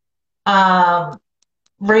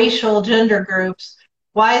 racial, gender groups,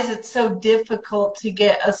 why is it so difficult to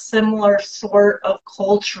get a similar sort of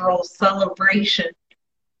cultural celebration?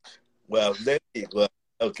 Well,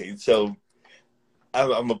 okay, so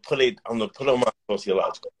I'm gonna put on my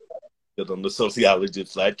sociological, because I'm the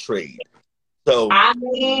sociologist I trade. So I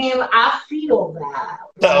mean, I feel that.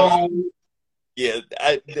 So, yeah,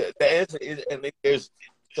 the answer is, and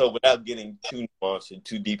so without getting too nuanced and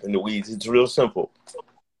too deep in the weeds, it's real simple.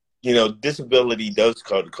 You know, disability does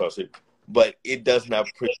cut across it, but it does not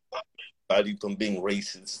prevent anybody from being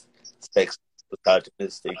racist, sexist,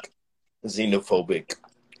 misogynistic, xenophobic.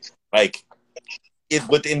 Like, it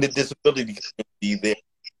within the disability community,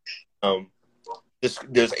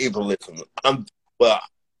 there's ableism.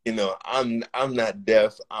 You know, I'm not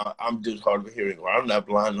deaf. I'm just hard of hearing, or I'm not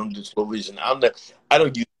blind. I'm just low vision. I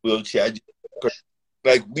don't use a wheelchair.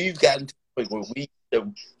 Like, we've gotten to the point where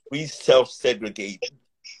we self-segregate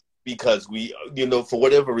because we, you know, for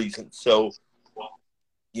whatever reason. So,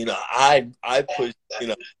 you know, I push, you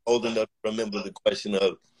know, old enough to remember the question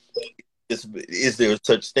of, is there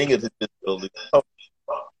such thing as a disability?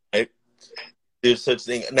 Right? There's such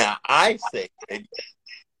thing. Now, I say that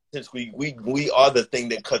since we are the thing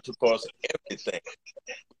that cuts across everything,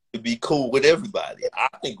 to be cool with everybody. I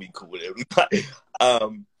think we cool with everybody.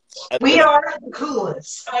 We are the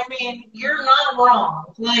coolest. I mean, you're not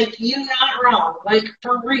wrong. Like, you're not wrong. Like,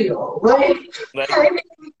 for real. Like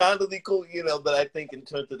finally cool, you know, but I think in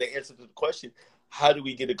terms of the answer to the question, how do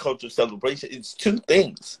we get a cultural celebration? It's two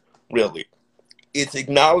things, really. It's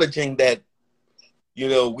acknowledging that, you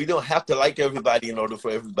know, we don't have to like everybody in order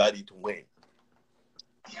for everybody to win.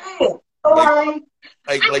 I meet a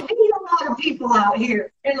lot of people out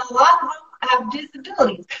here, and a lot of them have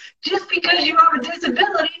disabilities. Just because you have a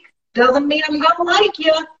disability doesn't mean I'm gonna like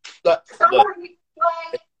you. Sorry,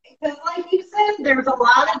 like you said, there's a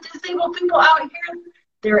lot of disabled people out here.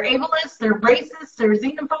 They're ableist, they're racist, they're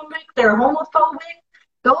xenophobic, they're homophobic.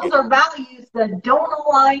 Those are values that don't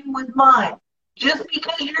align with mine. Just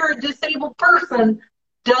because you're a disabled person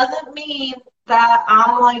doesn't mean that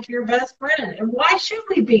I'm like your best friend. And why should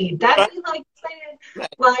we be? That'd be like saying,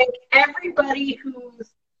 like, everybody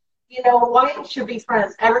who's, you know, white should be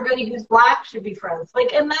friends. Everybody who's black should be friends.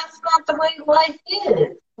 Like, and that's not the way life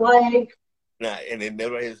is. Like, and it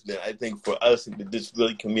never has been. I think for us in the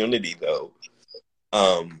disability community, though,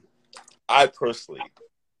 Um, I personally,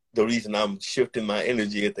 the reason I'm shifting my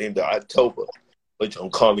energy at the end of October, which I'm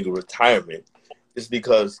calling a retirement, is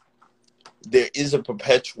because there is a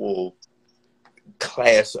perpetual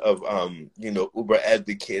class of Uber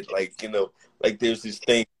advocate, like there's this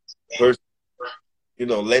thing versus,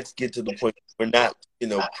 let's get to the point we're not,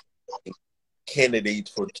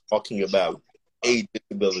 candidates for talking about a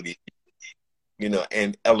disability,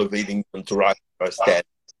 and elevating them to rock star status,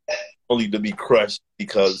 only to be crushed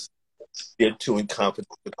because they're too incompetent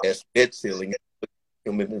to pass debt ceiling and put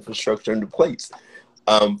human infrastructure into place.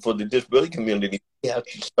 For the disability community, we have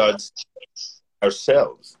to start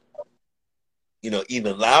ourselves,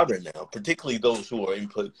 even louder now, particularly those who are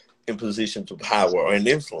in positions of power or in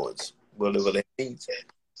influence, whatever that means,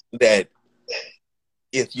 that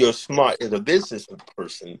if you're smart as a business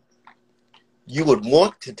person, you would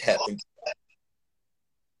want to tap into.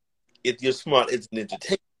 If you're smart as an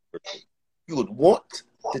entertainment person, you would want to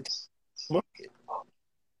tap into the market.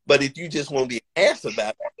 But if you just want to be an ass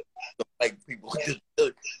about it, like people just,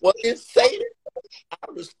 well, then say it. I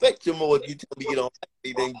respect you more if you tell me you don't like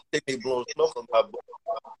me than they blowing smoke on my book.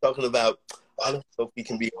 Talking about, I don't know if we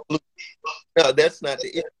can be included. No, that's not the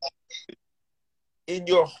issue. In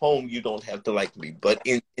your home, you don't have to like me, but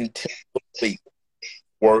in typical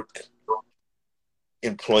work,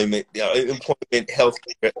 employment,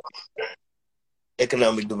 healthcare,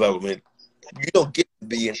 economic development, you don't get to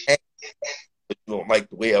be an actor if you don't like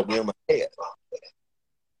the way I wear my hair.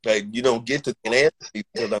 Like, you don't get to be an athlete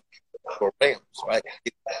because I'm for Rams, right?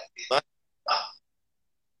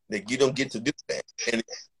 Like, you don't get to do that. And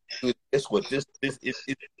it's what this is.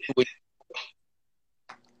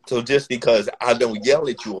 So just because I don't yell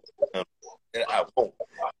at you, I won't.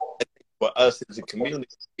 I think for us as a community,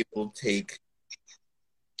 it will take,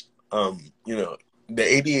 the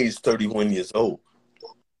ADA is 31 years old.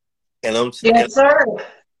 And Yes, sir.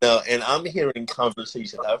 And I'm hearing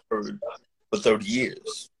conversations I've heard for 30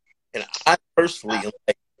 years. And I personally am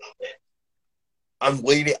like, I'm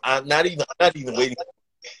waiting. I'm not even waiting. I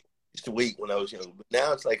used to wait when I was young, but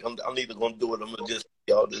now it's like I'm either going to do it. I'm going to just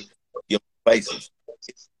y'all the devices.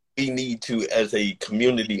 We need to, as a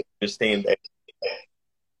community, understand that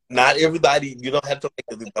not everybody. You don't have to like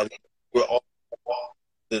everybody. We're all.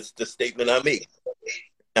 This the statement I make.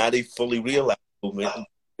 Not a fully realized movement.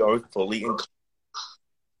 We are fully included.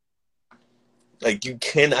 Like, you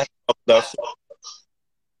cannot talk about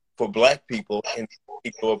for Black people and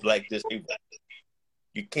people who are Black disabled.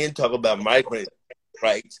 You can't talk about migrant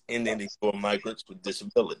rights and then ignore migrants with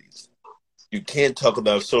disabilities. You can't talk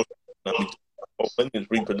about social economic or women's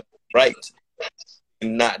reproductive rights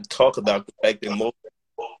and not talk about the fact that most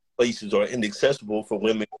places are inaccessible for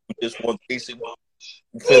women who just want basic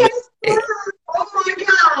feminine care. Oh my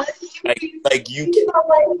God! Like you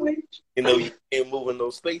can't move in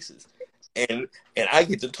those spaces. And I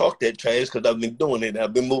get to talk that trash because I've been doing it.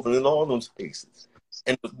 I've been moving in all those spaces.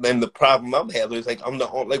 And the problem I'm having is like I'm the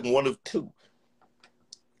like one of two.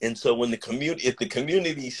 And so when if the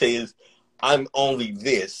community says I'm only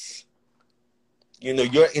this,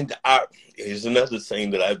 you're into our. Here's another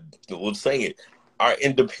saying that I will say it: our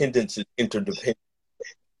independence is interdependent.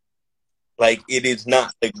 Like, it is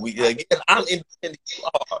not like yes, I'm independent, you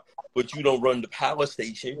are, but you don't run the power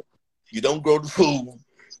station, you don't grow the food,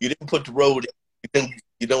 you didn't put the road in,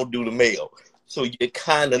 you don't do the mail, so you're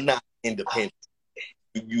kind of not independent.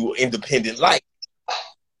 You're independent, like,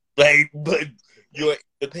 but your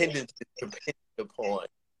independence is dependent upon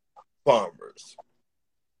farmers,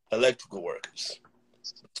 electrical workers,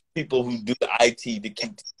 people who do the IT to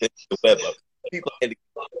keep the web up. People had to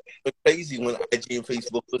go crazy when IG and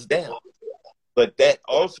Facebook was down. But that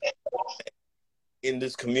also, in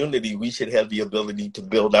this community, we should have the ability to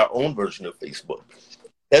build our own version of Facebook.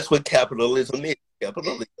 That's what capitalism is.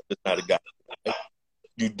 Capitalism is not a god.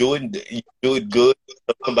 You do it good,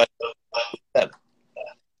 somebody else does it better.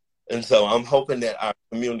 And so I'm hoping that our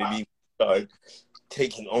community start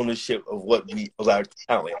taking ownership of our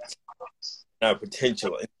talents, our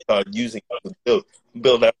potential, and start using it to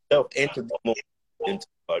build ourselves and to be more into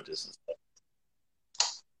our society.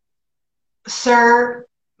 Sir,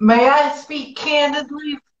 may I speak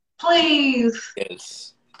candidly, please?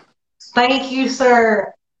 Yes. Thank you,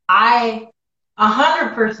 sir. I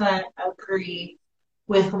 100% agree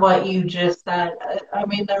with what you just said. I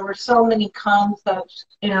mean, there were so many concepts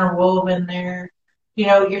interwoven there.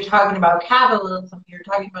 You're talking about capitalism. You're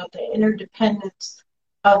talking about the interdependence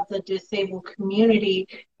of the disabled community.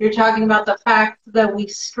 You're talking about the fact that we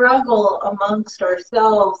struggle amongst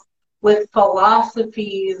ourselves with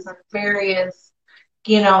philosophies and various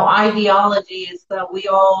ideologies that we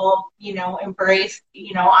all, embrace.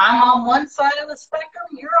 I'm on one side of the spectrum,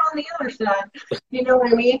 you're on the other side. You know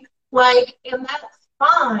what I mean? Like, and that's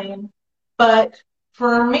fine. But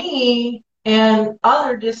for me and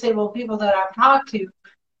other disabled people that I've talked to,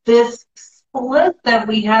 this split that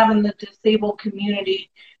we have in the disabled community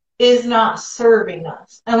is not serving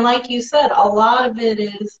us. And like you said, a lot of it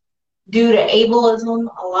is due to ableism.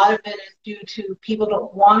 A lot of it is due to people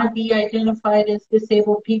don't want to be identified as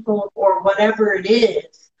disabled people or whatever it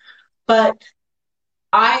is. But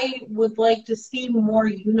I would like to see more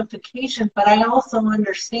unification, but I also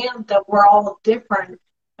understand that we're all different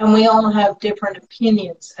and we all have different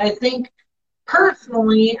opinions.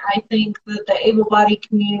 Personally, I think that the able-bodied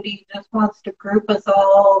community just wants to group us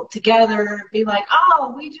all together and be like,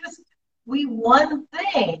 oh, we one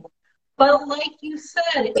thing. But like you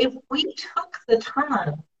said, if we took the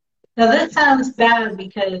time, now this sounds bad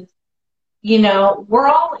because, we're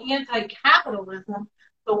all anti-capitalism,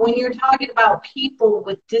 but when you're talking about people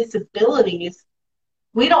with disabilities,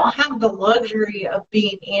 we don't have the luxury of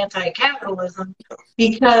being anti-capitalism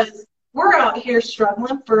because we're out here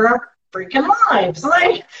struggling for our freaking lives.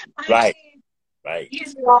 Like, Right. Right.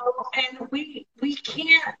 And we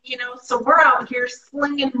can't, so we're out here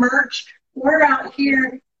slinging merch. We're out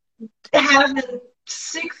here having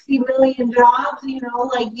 60 million jobs,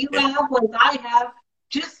 like you have, like I have,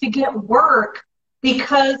 just to get work.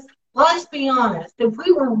 Because let's be honest, if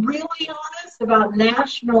we were really honest about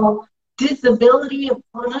National Disability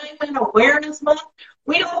Employment Awareness Month,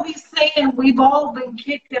 we'd all be saying we've all been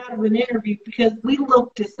kicked out of an interview because we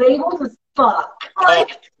look disabled as fuck.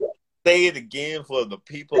 Like, say it again for the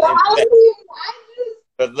people.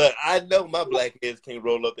 But look, I know my black heads can't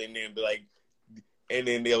roll up in there and be like, and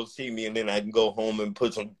then they'll see me, and then I can go home and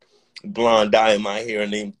put some blonde dye in my hair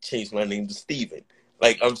and then change my name to Steven.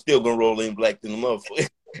 Like, I'm still gonna roll in black than the motherfucker.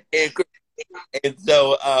 and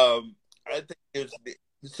so I think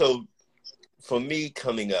so for me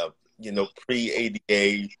coming up,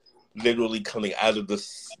 pre-ADA, literally coming out of the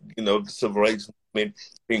the civil rights movement,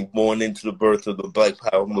 being born into the birth of the Black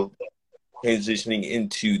Power movement, transitioning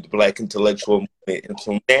into the Black intellectual movement, and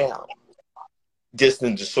so now, just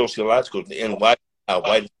in the sociological and white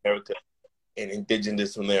America and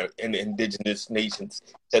indigenous America and indigenous nations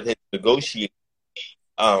that had negotiated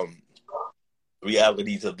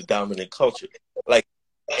realities of the dominant culture. Like,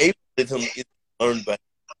 ableism is learned by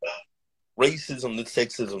racism and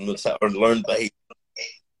sexism are learned by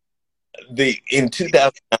in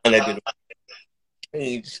 2009 I did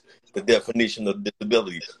change the definition of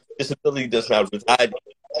disability. Disability does not reside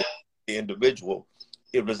in the individual,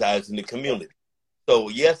 it resides in the community. So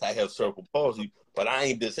yes, I have cerebral palsy, but I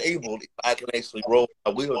ain't disabled if I can actually roll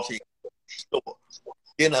my wheelchair to the store.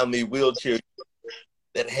 Then I'm a wheelchair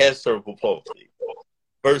that has cerebral palsy.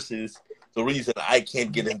 Versus the reason I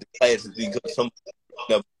can't get into classes because some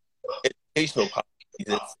educational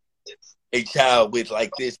policies, a child with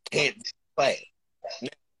like this can't get class,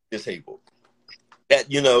 not disabled. That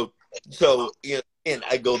so and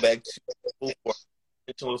I go back to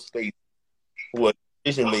intentional space who are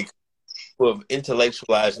decision makers who have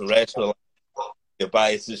intellectualized and rationalized their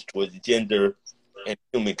biases towards gender and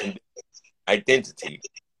human identity,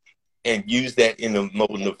 and use that in a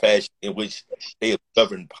mode of fashion in which they have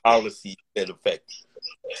governed policies that affect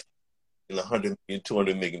 100 million,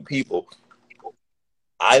 200 million people.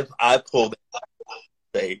 I pull that and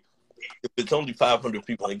say, if it's only 500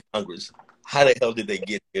 people in Congress, how the hell did they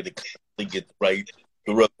get here to get the right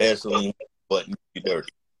to rub gasoline button be dirty?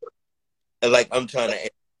 And like I'm trying to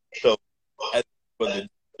add, so as for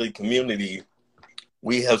the community,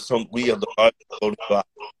 we have the largest voting bloc.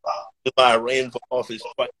 If I ran for office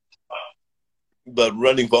twice, but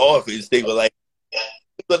running for office, they were like, we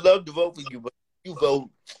would love to vote for you, but if you vote,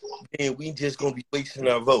 then we just gonna be wasting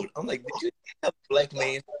our vote. I'm like, did you have a black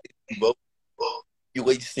man vote? You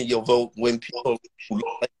wasting your vote when people who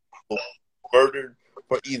look like people murdered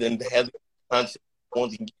for even having the concept of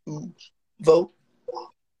wanting to vote?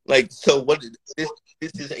 Like, so what is this?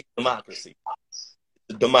 This is a democracy. It's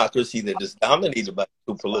a democracy that is dominated by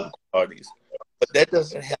two political parties, but that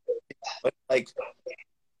doesn't have like.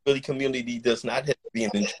 The community does not have to be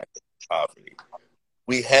in poverty.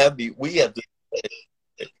 We have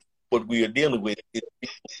what we are dealing with is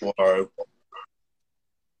people who are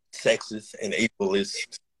sexist and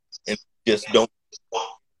ableist and just don't,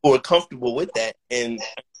 who are comfortable with that and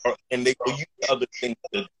they will use other things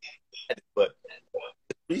to, but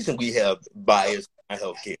the reason we have bias in our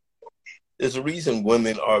healthcare, there's a reason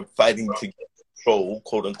women are fighting to get control,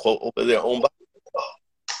 quote unquote, over their own body.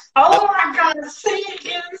 Oh my God, say it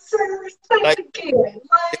again, sir. Say it again.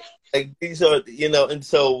 Like these are, and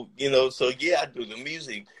so, so yeah, I do the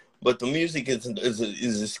music, but the music is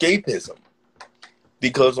escapism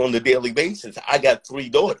because on the daily basis, I got three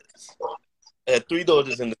daughters. I had three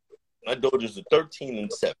daughters, and my daughters are 13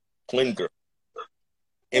 and 7, twin girls,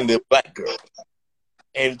 and they're black girls.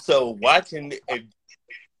 And so watching it,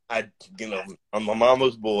 I'm my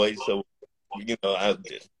mama's boy, so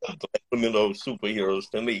black women are superheroes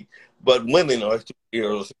to me, but women are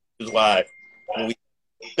superheroes. Which is why when we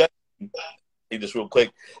say this real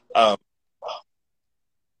quick,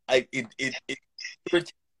 it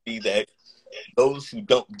irritates me that those who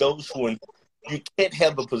you can't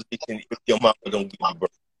have a position if your mama don't give you birth.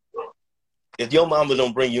 If your mama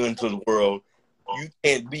don't bring you into the world, you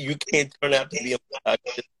can't turn out to be a man.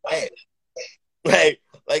 Right?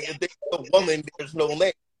 Like if there's a woman, there's no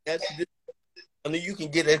man. That's just, I mean, you can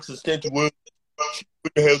get existential. Well, she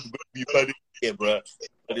wouldn't have the baby if I didn't care, bro.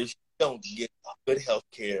 But if she don't get good health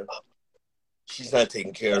care, she's not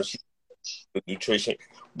taking care of nutrition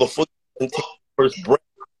before you can take the first breath.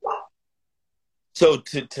 So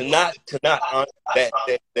to not honor that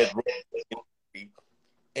role,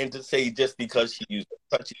 and to say just because she used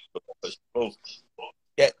touches,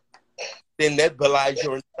 then that belies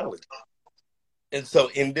your intelligence. And so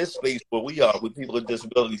in this space where we are with people with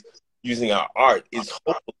disabilities, using our art is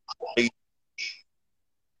hopefully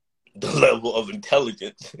the level of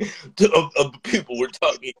intelligence of the people we're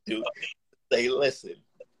talking to. Say, listen,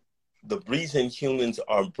 the reason humans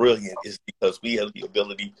are brilliant is because we have the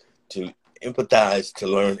ability to empathize, to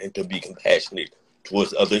learn, and to be compassionate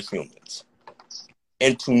towards other humans,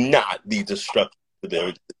 and to not be destructive to their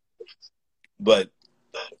existence. But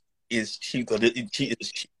it's cheaper to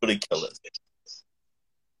kill us.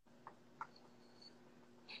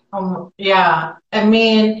 Yeah. I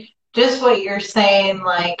mean, just what you're saying,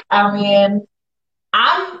 like, I mean,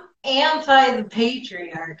 I'm anti the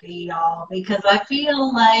patriarchy, y'all, because I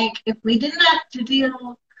feel like if we didn't have to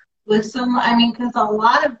deal with I mean, because a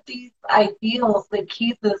lot of these ideals that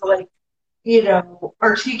Keith is like,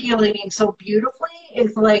 articulating so beautifully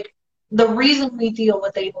is like the reason we deal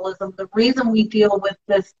with ableism, the reason we deal with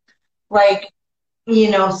this, like,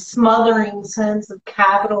 smothering sense of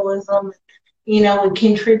capitalism, it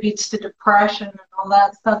contributes to depression and all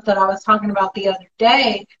that stuff that I was talking about the other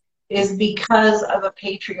day is because of a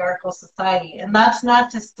patriarchal society. And that's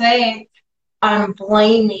not to say I'm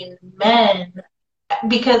blaming men,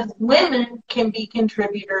 because women can be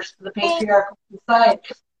contributors to the patriarchal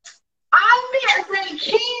society. I mean,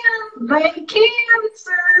 they can,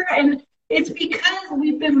 sir. And it's because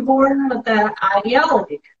we've been born with that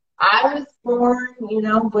ideology. I was born,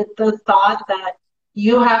 with the thought that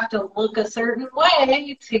you have to look a certain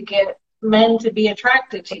way to get men to be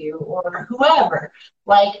attracted to you or whoever.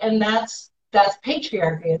 Like, and that's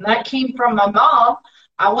patriarchy. And that came from my mom.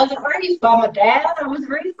 I wasn't raised by my dad. I was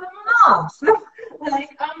raised by my mom. So,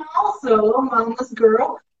 like, I'm also a mama's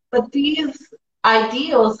girl. But these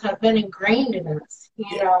ideals have been ingrained in us,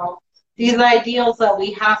 these ideals that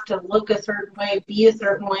we have to look a certain way, be a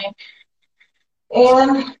certain way.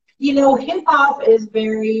 And, hip hop is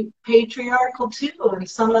very patriarchal too. And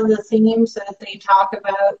some of the themes that they talk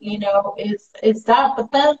about, is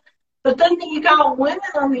that. But then you got women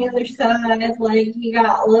on the other side, like you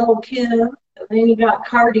got Lil Kim, and then you got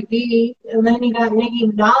Cardi B, and then you got Nicki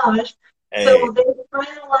Minaj. Hey. So they're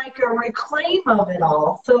kind of like a reclaim of it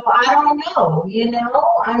all. So I don't know,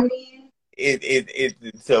 I mean.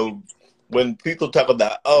 So when people talk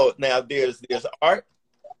about, now there's art,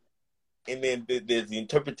 and then there's the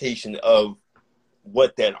interpretation of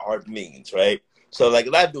what that art means, right? So like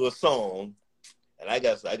if I do a song, and I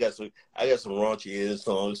got some raunchy ass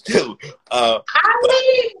songs too. I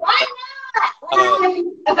mean, why not?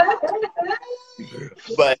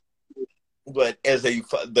 But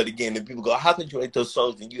again, if people go, how could you write those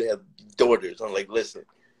songs and you have daughters? I'm like, listen,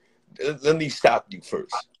 let me stop you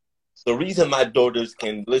first. The reason my daughters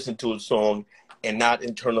can listen to a song and not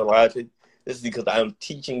internalize it is because I'm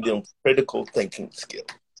teaching them critical thinking skills.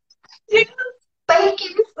 Thank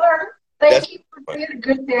you, sir. Thank you for being a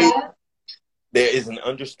good dad. There is an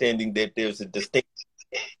understanding that there's a distinct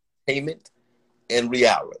entertainment and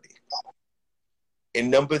reality. And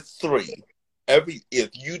number 3, if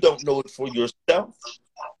you don't know it for yourself,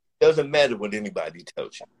 it doesn't matter what anybody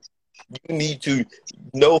tells you. You need to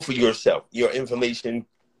know for yourself your information.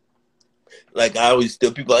 Like I always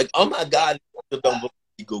tell people, like, oh my God, don't believe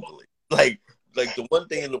me, Google it. Like the one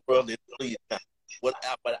thing in the world that really is not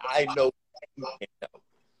but I know you can't know,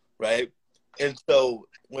 right? And so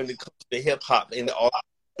when it comes to hip hop and all,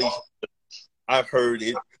 I've heard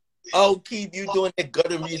it. Oh, Keith, you doing that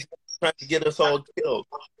gutter music trying to get us all killed.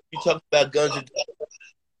 You talk about guns and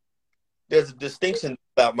there's a distinction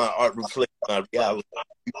about my art reflecting my reality.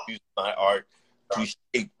 You use my art to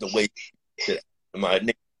shape the way that my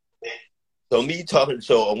name.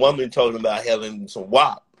 So a woman talking about having some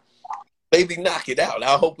WAP, baby, knock it out.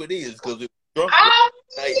 I hope it is, because if drunk,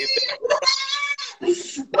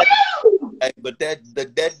 but that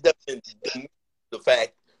doesn't diminish the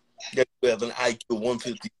fact that you have an IQ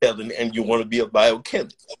 157 and you want to be a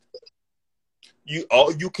biochemist. You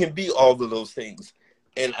can be all of those things,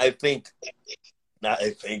 and I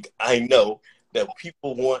know that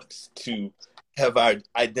people want to have our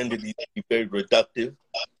identity be very reductive.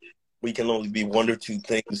 We can only be one or two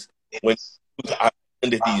things when our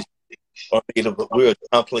identities are made of. We're a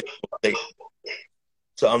complex state.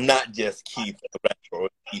 So I'm not just Keith, the rapper, or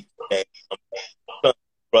Keith, I'm son,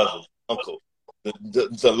 brother, uncle,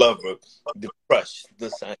 the lover, the crush, the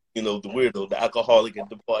weirdo, the alcoholic at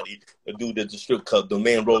the party, the dude at the strip club, the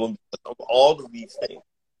man rolling. All of these things.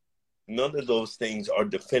 None of those things are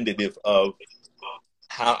definitive of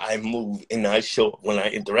how I move and I show up when I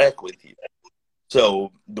interact with you.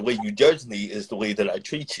 So the way you judge me is the way that I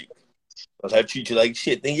treat you. If I treat you like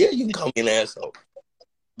shit, then yeah, you can call me an asshole.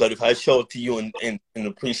 But if I show up to you and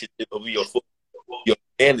appreciative of your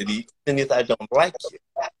humanity, then if I don't like you,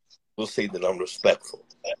 we'll say that I'm respectful.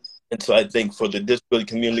 And so I think for the disability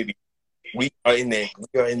community, we are in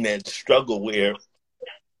that struggle where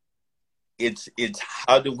it's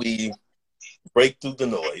how do we break through the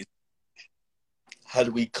noise? How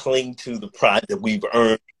do we cling to the pride that we've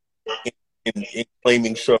earned in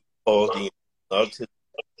claiming cerebral palsy, autism,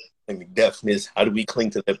 and deafness? How do we cling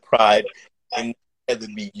to that pride and never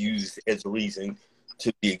be used as a reason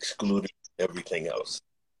to be excluded from everything else?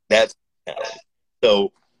 That's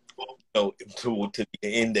so. To the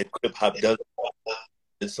end that hip hop does,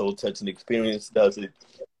 the soul touching experience does it.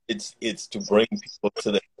 It's to bring people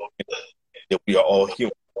to that we are all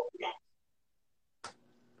human.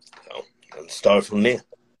 So let's start from there.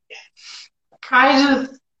 I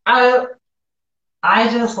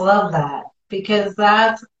just love that, because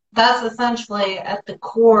that's essentially at the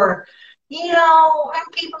core.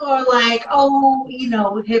 And people are like, oh,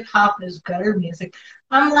 hip hop is gutter music.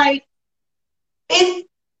 I'm like,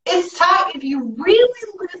 it's talking, if you really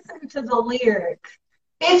listen to the lyrics,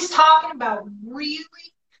 it's talking about really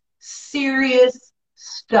serious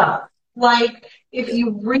stuff. Like, if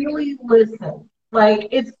you really listen, like,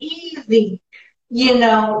 it's easy,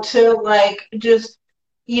 to like just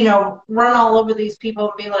run all over these people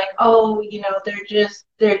and be like, oh,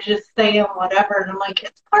 they're just saying whatever. And I'm like,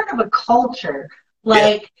 it's part of a culture.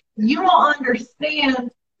 Like, you don't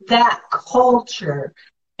understand that culture.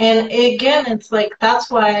 And again, it's like, that's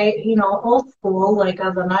why, old school, like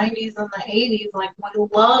of the 90s and the 80s, like we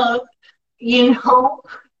love,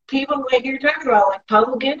 people like you're talking about, like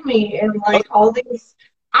Public Enemy and like all these,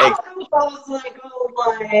 I don't know if I was like, oh,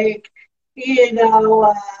 like,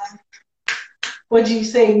 what'd you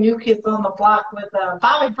say, New Kids on the Block with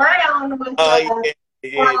Bobby Brown, with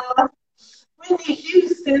Whitney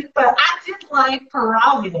Houston, but I did like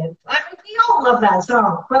Prerogative. I mean, we all love that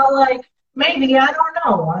song, but like, maybe, I don't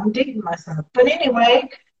know, I'm dating myself. But anyway,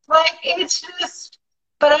 like, it's just,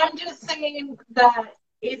 but I'm just saying that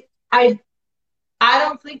I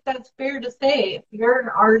don't think that's fair to say. If you're an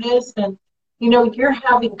artist and, you're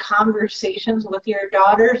having conversations with your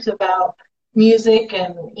daughters about music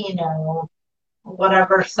and,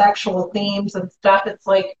 whatever sexual themes and stuff, it's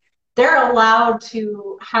like they're allowed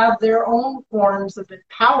to have their own forms of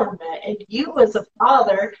empowerment. And you as a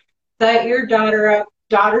father, that your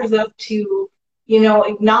daughter's up to,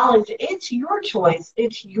 acknowledge it's your choice.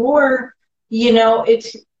 It's your,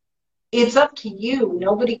 it's up to you.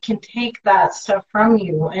 Nobody can take that stuff from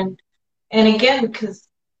you. And again, because,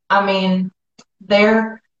 I mean,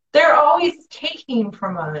 they're always taking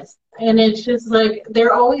from us. And it's just like,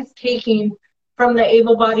 they're always taking from the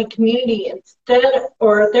able-bodied community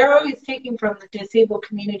or they're always taking from the disabled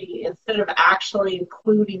community instead of actually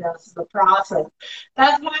including us in the process.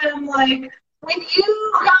 That's why I'm like, when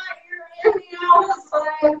you got your Emmy, I was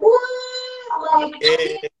like, what? Like, I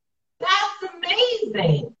mean, that's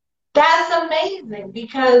amazing. That's amazing,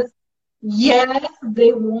 because yes,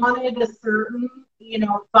 they wanted a certain,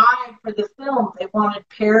 vibe for the film. They wanted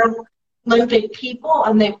Paralympic people,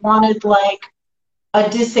 and they wanted like a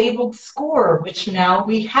disabled score, which now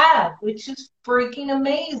we have, which is freaking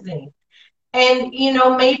amazing. And,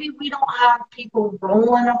 maybe we don't have people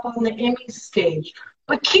rolling up on the Emmy stage,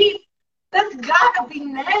 but Keith, that's gotta be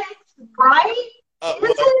next, right?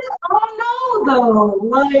 Is it? Oh no, though.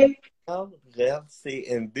 Like, well, see,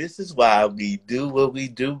 and this is why we do what we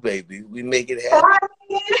do, baby. We make it happen.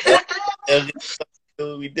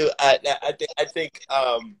 We do. I think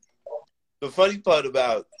the funny part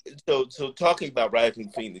about so talking about Rising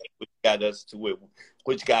Phoenix, which got us to where,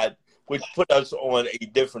 which put us on a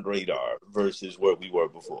different radar versus where we were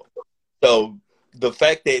before. So the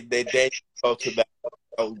fact that Daniel talks about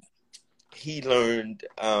how he learned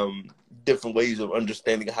different ways of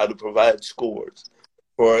understanding how to provide scores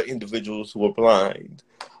for individuals who are blind,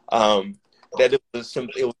 that it was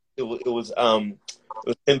symbiotic.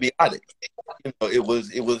 You know,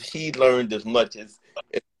 it was he learned as much as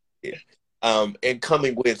he did. And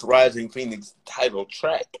coming with Rising Phoenix title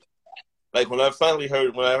track, like when I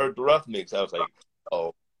heard the rough mix, I was like,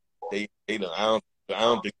 oh, they don't I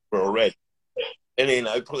don't think we're ready. And then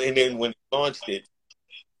when he launched it,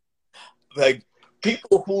 like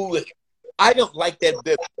people who I don't like that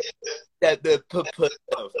put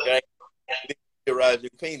stuff, right? Rising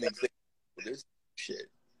Phoenix, this shit.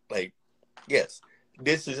 Like, yes,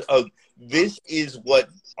 this is what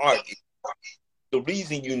art is. The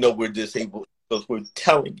reason you know we're disabled is because we're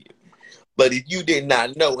telling you. But if you did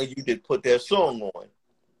not know and you did put that song on,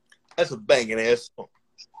 that's a banging ass song.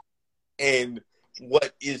 And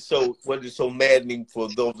what is so maddening for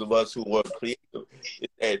those of us who are creative is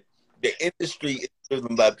that the industry is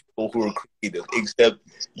driven by people who are creative, except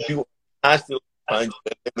you constantly find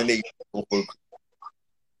eliminate people who are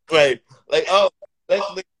creative. Right? Like, oh,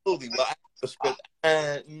 let's make a movie. Well, I have a script.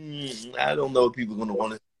 I don't know if people are going to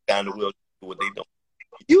want to sit down the wheel and do what they don't.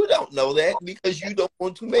 You don't know that because you don't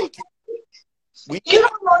want to make it. You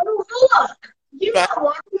don't want to look. You don't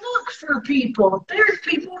want to look for people. There's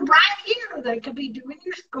people right here that could be doing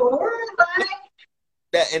your score.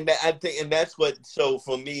 I think that's what. So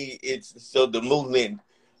for me, the movement.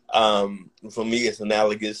 For me, it's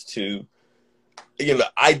analogous to,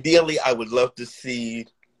 ideally, I would love to see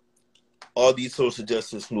all these social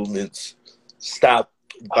justice movements stop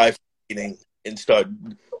bifurcating and start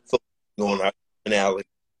focusing on our finality,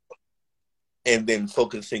 and then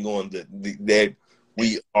focusing on that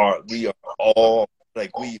we are all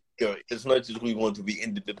like we are, as much as we want to be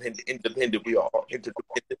independent, we are all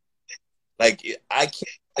interdependent. Like I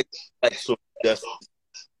can't fight social justice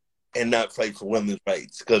and not fight for women's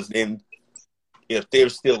rights, because then if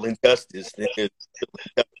there's still injustice, then there's still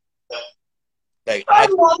injustice. Like I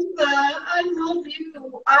love that. I love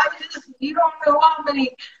you. You don't know how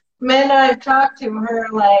many men I've talked to who are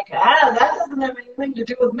like, that doesn't have anything to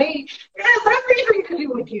do with me. It has everything to do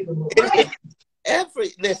with you. Right?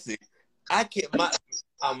 Listen, I can't. My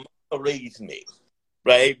mama raised me,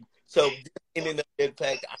 right? So in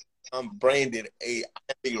fact, I'm branded I'm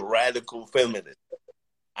a radical feminist.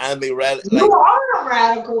 I'm a radical. You are a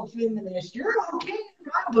radical feminist. You're okay in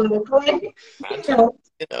my book, like,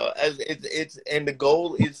 it's and the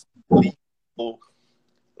goal is people.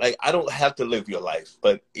 Like, I don't have to live your life,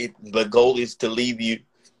 but the goal is to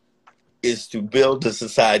build a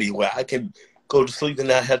society where I can go to sleep and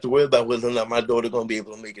not have to worry about whether or not my daughter going to be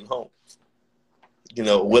able to make it home.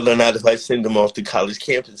 Whether or not if I send them off to college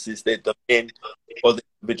campuses that the men or the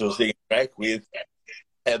individuals they interact with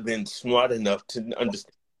have been smart enough to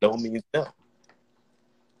understand no means no.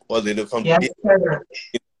 Or that if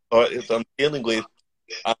I'm dealing with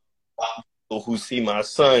people who see my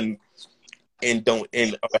son and are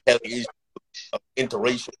having issues of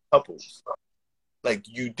interracial couples, like,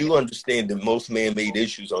 you do understand that most man-made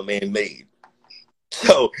issues are man-made.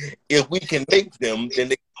 So if we can make them, then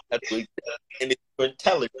they have to exist. And if you're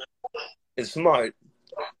intelligent and smart,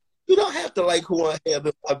 you don't have to like who I have.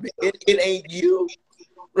 It ain't you,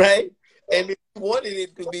 right? And if you wanted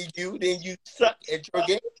it to be you, then you suck at your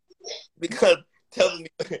game, because telling me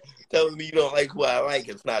you don't like who I like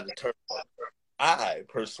is not a turn on. I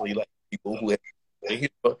personally like people who have,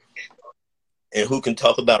 and who can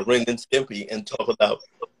talk about Ren and Stimpy and talk about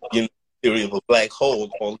the theory of a black hole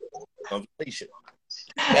all the conversation.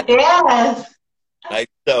 Yes. Like,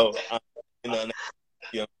 so,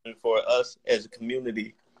 for us as a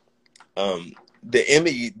community, the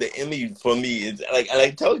Emmy for me is like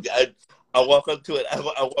I told you, I walk up to it, I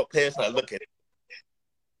walk past and I look at it.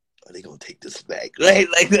 Are they gonna take this back? Right?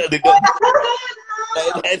 Like, they're gonna,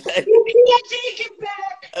 you can't take it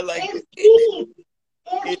back. like,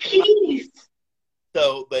 it's peace.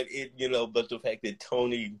 So, but the fact that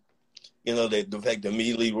Tony, the fact that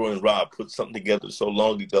me, Leroy, and Rob put something together so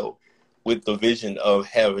long ago with the vision of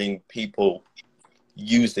having people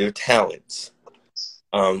use their talents,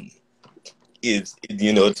 it's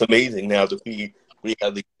amazing now that we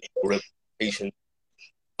have the representation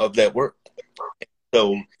of that work.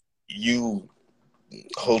 So you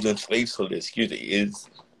holding space for this, is,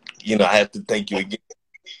 I have to thank you again.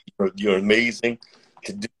 You're amazing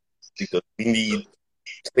to do, because we need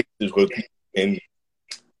spaces where people can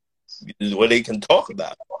where they can talk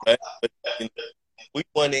about it, right? But, you know, we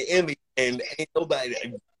won an Emmy, and ain't nobody.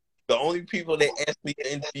 The only people that asked me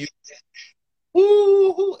to interview,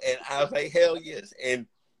 woo, and I was like, hell yes, and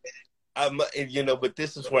you know, but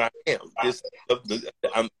this is where I am.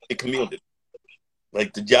 I'm in the community.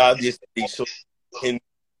 Like the job is they so can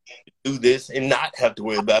do this and not have to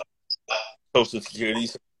worry about Social Security.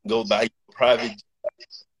 So go buy your private,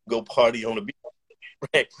 go party on the beach,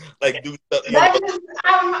 right? Like do stuff. You know? That is,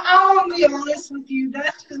 I want to be honest with you.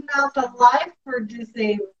 That's just not the life for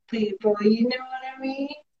disabled people. You know what I mean?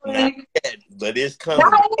 Not Like, yet, but it's coming.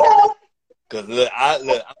 not yet. Cause I'm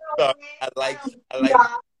sorry.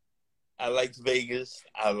 I like Vegas.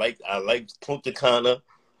 I like Punta Cana.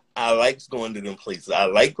 I like going to them places. I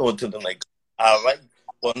like going to the like. I like.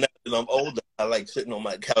 Well, now that I'm older, I like sitting on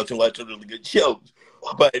my couch and watching really good shows.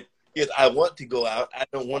 But if I want to go out, I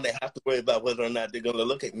don't want to have to worry about whether or not they're going to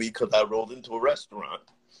look at me because I rolled into a restaurant,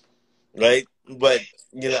 right? But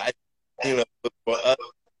for us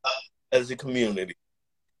as a community,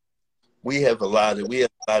 we have a lot of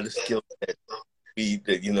skill sets.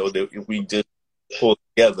 That if we just pull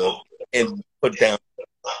together and put down,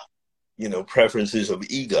 preferences of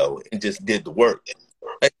ego and just did the work.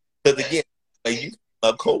 Because again, like you,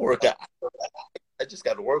 my coworker, I just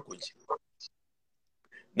got to work with you.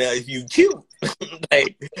 Now, if you cute,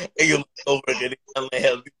 like, and you look over and I'm like,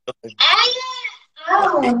 hell,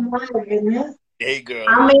 oh my goodness. Hey, girl.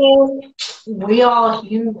 I mean, we all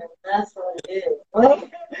human. That's what it is.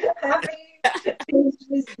 Like, it's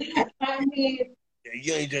just,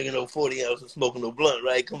 you ain't drinking no 40 ounces, smoking no blunt,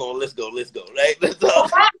 right? Come on, let's go, right? Let's go.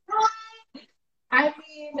 I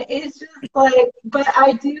mean, it's just like, but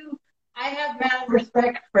I have mad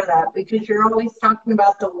respect for that because you're always talking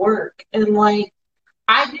about the work. And like,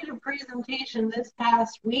 I did a presentation this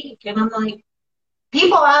past week and I'm like,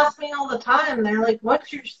 people ask me all the time, they're like,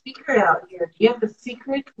 what's your secret out here? Do you have a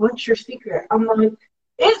secret? What's your secret? I'm like,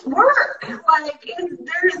 it's work. Like,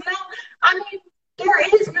 there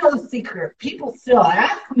is no secret. People still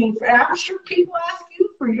ask me I'm sure people ask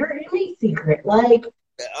you for your Emmy secret. Like,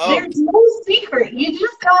 there's no secret. You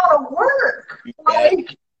just gotta work.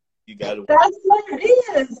 You gotta work. That's what it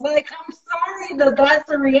is. Like, I'm sorry that's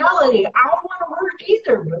the reality. I don't want to work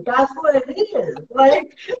either, but that's what it is.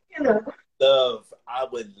 Like, I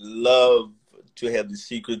would love to have the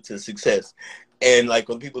secret to success. And like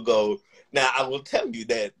when people go, now I will tell you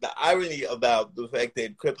that the irony about the fact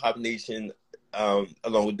that Crip Hop Nation,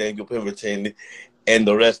 along with Daniel Pemberton and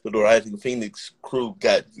the rest of the Rising Phoenix crew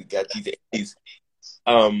got these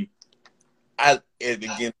I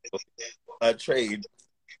trade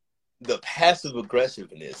the passive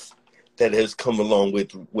aggressiveness that has come along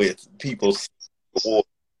with people's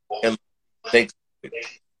and thanks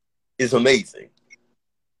is amazing.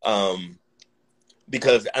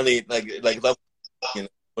 Because I mean, like I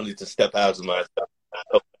wanted to step out of my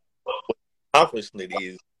accomplishment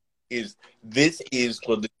is this is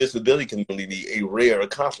for the disability community a rare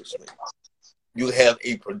accomplishment. You have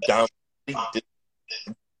a predominantly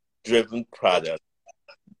driven product,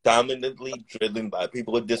 dominantly driven by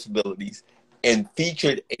people with disabilities, and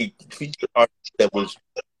featured artists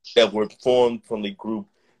that were formed from a group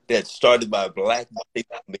that started by Black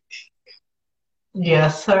people.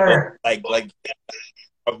 Yes, sir. Like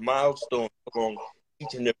a milestone along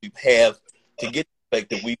each and every path to get the fact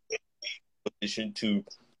that we positioned to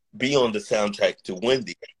be on the soundtrack to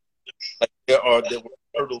Wendy. Like there were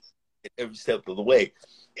hurdles at every step of the way,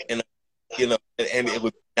 and and it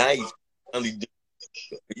would be nice. Only the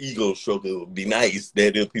ego stroke. It would be nice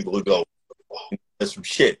that if people would go, that's some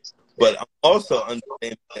shit. But I'm also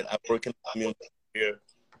understanding that I work in a community where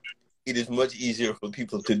it is much easier for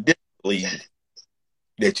people to disbelieve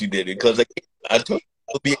that you did it. Because I told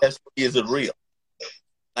you, BS is it real?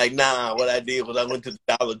 Like, nah, what I did was I went to the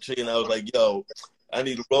Dollar Tree and I was like, yo, I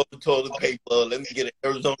need a roll of toilet paper. Let me get an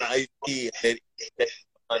Arizona iced tea.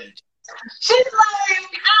 She's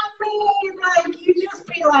like, you just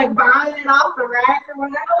be like buying it off the rack or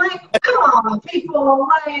whatever. Like, come on, people.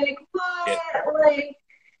 Like, what? Yeah. Like,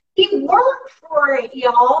 he worked for it,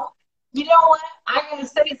 y'all. You know what? I gotta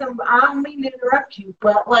say something. I don't mean to interrupt you,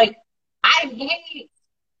 but like, I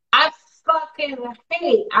fucking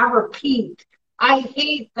hate, I repeat, I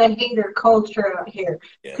hate the hater culture out here.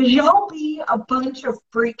 Because y'all be a bunch of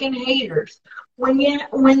freaking haters.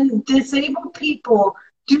 When disabled people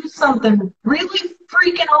do something really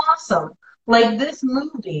freaking awesome, like this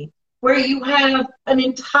movie, where you have an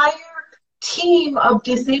entire team of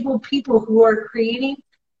disabled people who are creating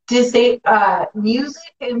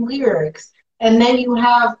music and lyrics, and then you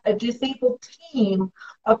have a disabled team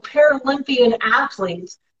of Paralympian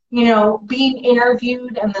athletes you know, being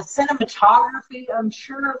interviewed and the cinematography, I'm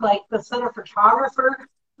sure like the cinematographer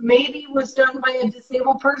maybe was done by a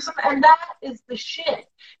disabled person, and that is the shit.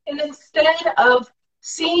 And instead of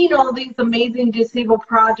seeing all these amazing disabled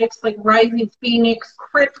projects like Rising Phoenix,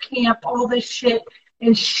 Crip Camp, all this shit,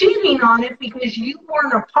 and shitting on it because you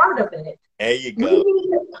weren't a part of it. There you go.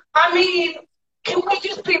 I mean, can we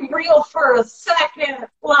just be real for a second?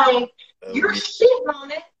 Like, you're shitting on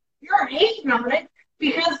it, you're hating on it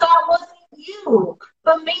because that wasn't you.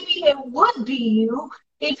 But maybe it would be you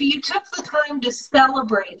if you took the time to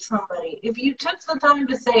celebrate somebody. If you took the time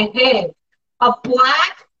to say, hey, a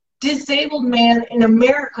black disabled man in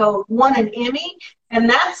America won an Emmy, and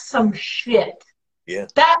that's some shit. Yeah.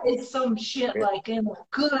 That is some shit, like, in a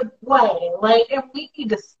good way. Like, and we need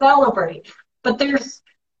to celebrate. But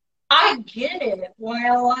I get it why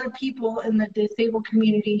a lot of people in the disabled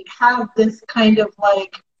community have this kind of,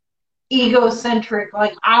 like, egocentric,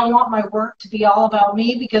 like, I want my work to be all about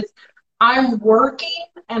me because I'm working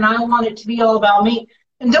and I want it to be all about me.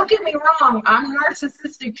 And don't get me wrong, I'm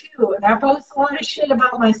narcissistic too, and I post a lot of shit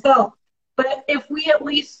about myself. But if we at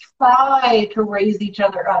least try to raise each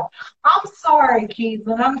other up. I'm sorry, Keith,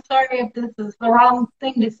 and I'm sorry if this is the wrong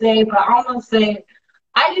thing to say, but I'm going to say it.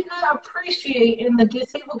 I did not appreciate in the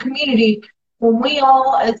disabled community when we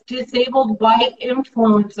all, as disabled white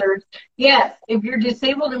influencers, yes, if you're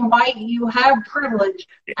disabled and white, you have privilege.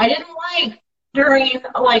 I didn't like during,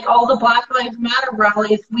 like, all the Black Lives Matter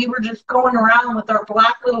rallies, we were just going around with our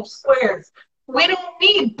black little squares. We don't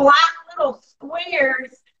need black little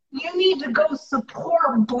squares. You need to go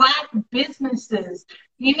support black businesses.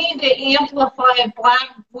 You need to amplify black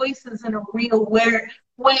voices in a real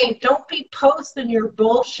way. Don't be posting your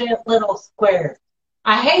bullshit little squares.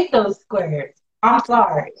 I hate those squares. I'm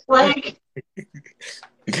sorry. Like,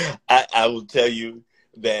 I will tell you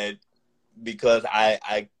that because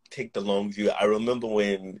I take the long view. I remember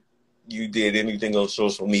when you did anything on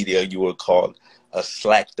social media, you were called a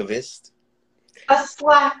slacktivist. A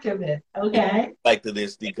slacktivist, okay.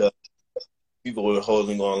 Slacktivist because people were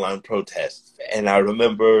holding online protests. And I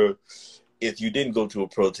remember if you didn't go to a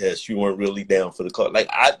protest, you weren't really down for the cause. Like,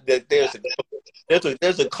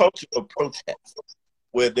 there's a culture of protest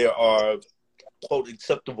where there are, quote,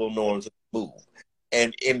 acceptable norms of the move.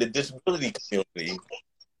 And in the disability community,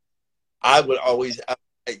 I would always,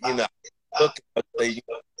 look and say,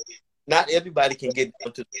 not everybody can get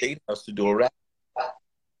down to the State House to do a rap,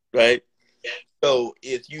 right? So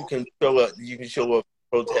if you can show up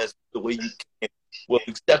protest the way you can, we'll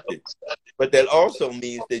accept it. But that also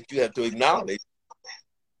means that you have to acknowledge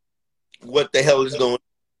what the hell is going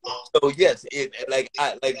on. So yes, the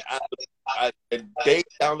day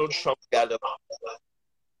Donald Trump got up,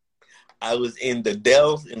 I was in the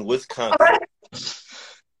Dells in Wisconsin.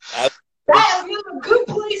 That is a good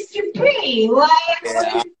place to be.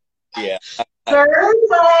 Like, yeah. Sir,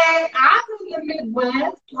 like, I'm in the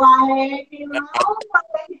Midwest, like, you know,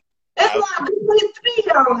 like, it's not a good place to be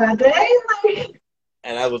on that day. Like,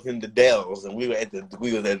 and I was in the Dells, and we was at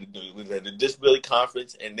the disability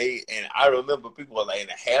conference, and I remember people were like, in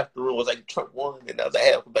half the room was like Trump won, and the other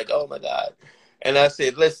half was like, oh my God. And I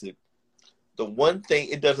said, listen, the one thing,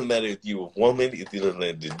 it doesn't matter if you're a woman, if you're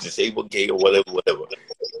a disabled, gay, or whatever.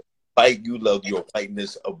 Fight you love your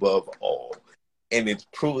whiteness above all. And it's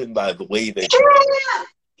proven by the way that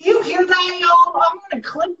you hear that, y'all? I'm gonna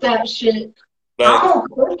clip that shit. I'm gonna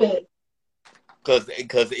clip it. Because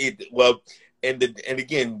and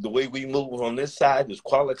again, the way we move on this side is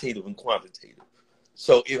qualitative and quantitative.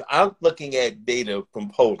 So if I'm looking at data from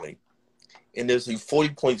polling, and there's a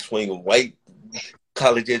 40-point swing of white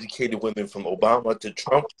college-educated women from Obama to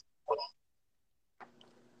Trump,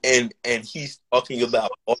 and he's talking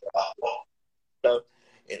about all stuff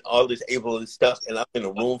and all this ableist stuff, and I'm in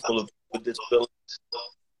a room full of people with disabilities,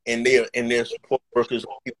 and they're support workers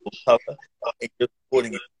of people of color, and you're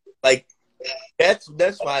supporting it. Like, that's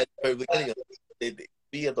why at the very beginning it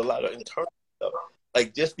be a lot of internal stuff.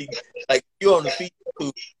 Like, just be like, you're on the feet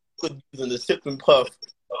who could using the sip and puff.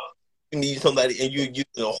 You need somebody, and you're using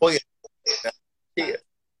a Hoya.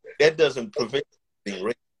 That doesn't prevent you being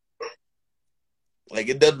racist. Like,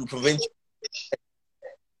 it doesn't prevent you.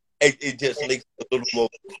 It just makes it a little more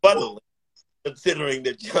funnel, considering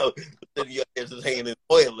that your ass is hanging in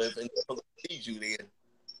oil lift and someone sees you there.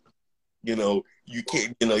 You know, you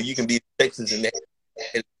can't. You know, you can be Texas and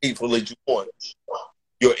as peaceful as you want.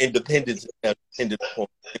 Your independence is not dependent upon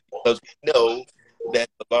it, because we know that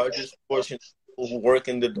the largest portion of people who work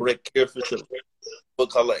in the direct care facility, people of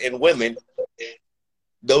color and women,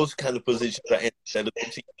 those kind of positions are antithetical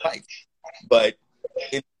to life. But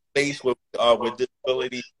in the space where we are with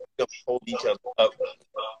disability, don't hold each other up.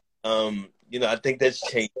 You know, I think that's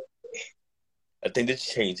changed. I think it's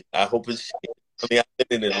changing. I hope it's changing. I mean, I've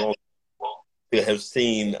been in it long to have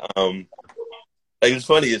seen. Like it's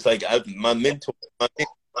funny. It's like my mentor,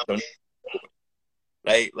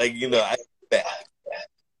 right? Like you know, I back.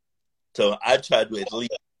 So I try to at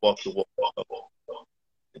least walk the walk.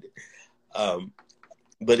 Um,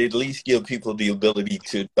 but at least give people the ability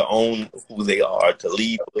to own who they are, to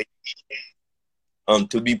lead,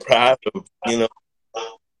 to be proud of, you know,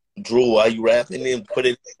 drool while you rapping and put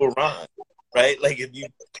it into a rhyme, right? Like if you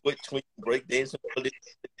quit twink break dance and put it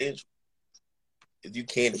into the dance, if you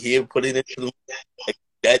can't hear, put it into the like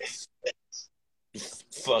that's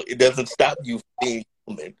fuck. It doesn't stop you from being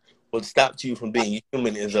human. What stops you from being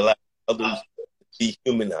human is allowing others to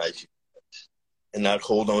dehumanize you and not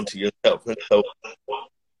hold on to yourself. And so,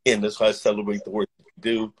 again, that's why I celebrate the work that you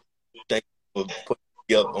do. Thank you for putting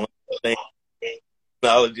me up on the thing.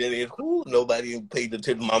 Acknowledging it. Ooh, nobody paid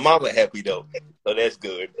attention. My mama happy though, so that's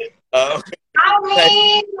good. I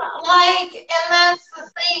mean, like, and that's the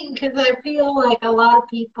thing, because I feel like a lot of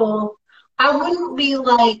people, I wouldn't be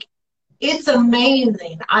like, it's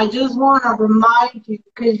amazing. I just want to remind you,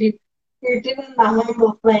 because you're doing the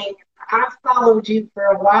humble thing. I've followed you for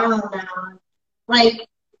a while now. Like,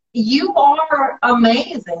 you are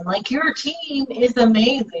amazing. Like, your team is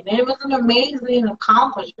amazing. It was an amazing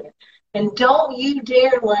accomplishment. And don't you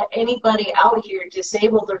dare let anybody out here,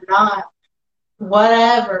 disabled or not,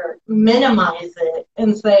 whatever, minimize it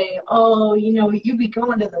and say, oh, you know, you be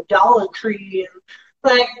going to the Dollar Tree and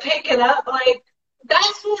like pick it up. Like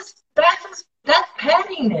that's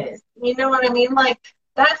pettiness. You know what I mean? Like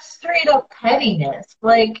that's straight up pettiness.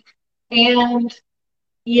 Like, and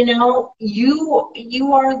you know,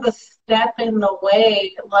 you are the step in the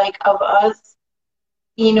way, like of us,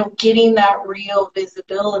 you know, getting that real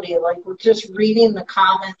visibility. Like we're just reading the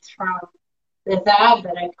comments from the ad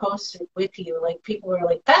that I posted with you. Like people were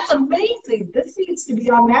like, that's amazing. This needs to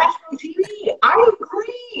be on national TV. I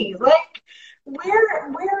agree. Like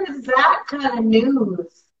where is that kind of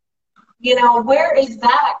news? You know, where is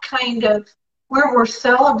that kind of where we're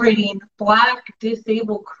celebrating Black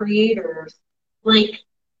disabled creators? Like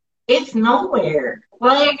it's nowhere.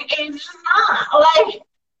 Like it's not. Like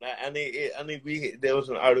I mean, there was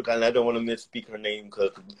an article, and I don't want to misspeak her name because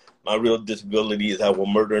my real disability is I will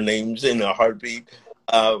murder names in a heartbeat.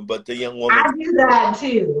 But the young woman, I do that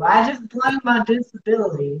too. I just blame my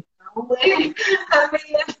disability. Like, I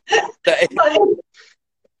mean,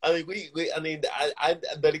 like, I mean,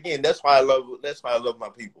 but again, that's why I love my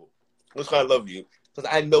people. That's why I love you because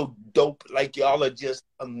I know dope like y'all are just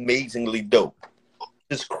amazingly dope.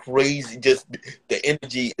 Just crazy, just the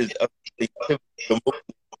energy is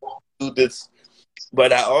do this,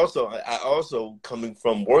 but I also coming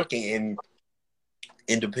from working in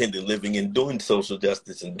independent living and doing social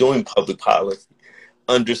justice and doing public policy,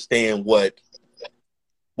 understand what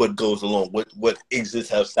goes along, what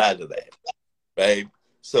exists outside of that, right?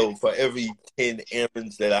 So for every 10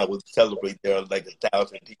 errands that I would celebrate, there are like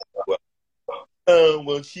 1,000 people.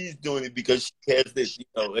 Well, she's doing it because she has this, you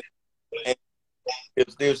know. And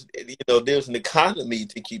there's an economy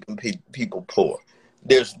to keeping people poor.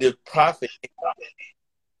 There's profit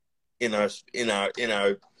in our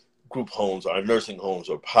group homes, our nursing homes,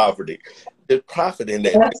 or poverty. There's profit in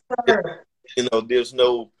that. yes, sir. You know, there's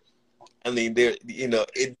no. I mean,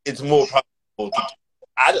 it's more profitable to keep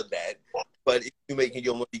out of that. But if you're making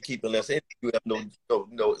your money keeping less in, you have no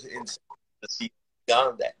incentive to see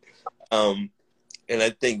beyond that. And I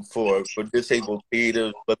think for disabled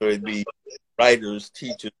creators, whether it be writers,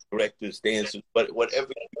 teachers, directors, dancers, but whatever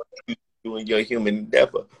you do in your human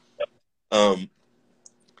endeavor,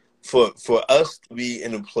 for us to be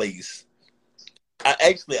in a place,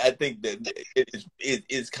 I think that it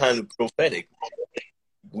is kind of prophetic.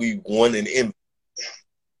 We won an Emmy,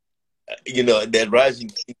 you know, that Rising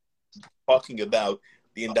King talking about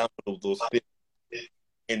the indomitable spirit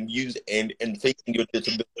and facing your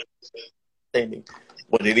disability, understanding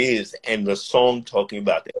what it is, and the song talking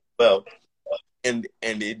about that as well, and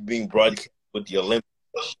it being broadcast with the Olympics,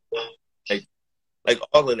 like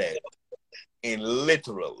all of that, and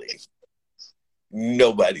literally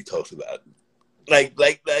nobody talks about it.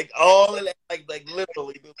 Like all of that, like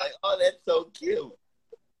literally, like, oh, that's so cute.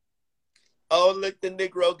 Oh, look, the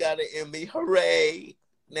Negro got an Emmy, hooray!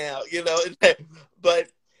 Now, you know, but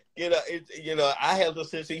I have a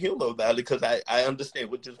sense of humor about it because I understand,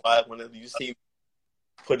 which is why whenever you see me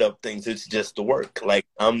put up things, it's just the work. Like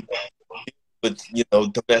with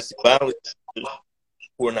domestic violence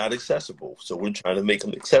who are not accessible, so we're trying to make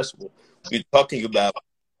them accessible. We're talking about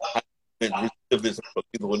recidivism for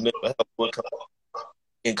people with mental health.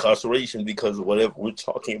 incarceration because of whatever we're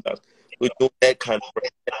talking about. We're doing that kind of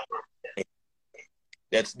thing.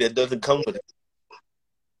 That doesn't come with it.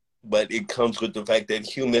 But it comes with the fact that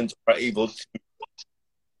humans are able to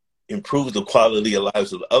improve the quality of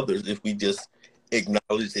lives of others if we just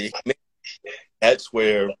acknowledge their humanity. That's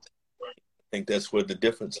where I think that's where the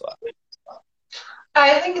difference lies.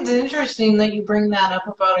 I think it's interesting that you bring that up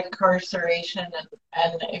about incarceration,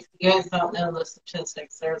 and if you guys don't know the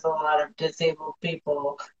statistics, there's a lot of disabled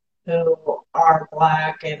people who are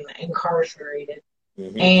Black and incarcerated.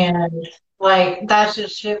 Mm-hmm. And like that's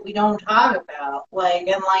just shit we don't talk about. Like,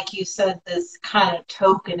 and like you said, this kind of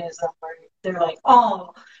tokenism where they're like,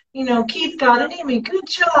 oh, Keith got an Emmy, good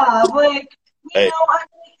job. Like, Hey. I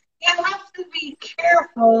mean, you have to be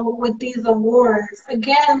careful with these awards.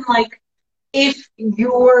 Again, like if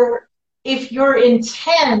your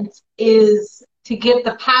intent is to get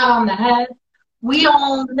the pat on the head, we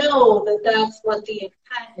all know that that's what the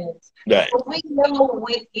intent is. Right. But we know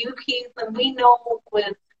with you, Keith, and we know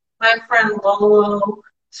with my friend Lolo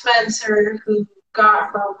Spencer, who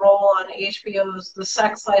got her role on HBO's The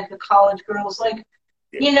Sex Life of College Girls. Like,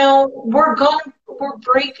 we're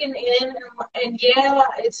breaking in, and yeah,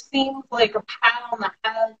 it seems like a pat on the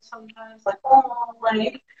head sometimes, like, oh,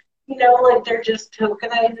 like, like they're just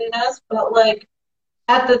tokenizing us, but like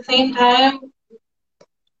at the same time,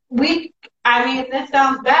 this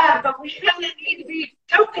sounds bad, but we kind of need to be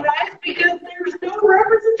tokenized because there's no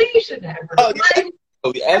representation ever.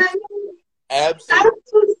 Oh, yeah. Absolutely. That's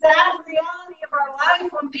the sad reality of our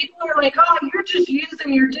life when people are like, oh, you're just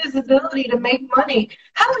using your disability to make money.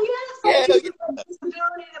 Hell yes, I'm using my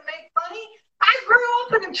disability to make money. I grew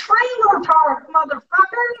up in a trailer park,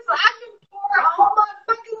 motherfuckers. I've been poor all my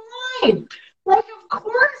fucking life. Like, of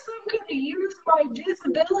course I'm going to use my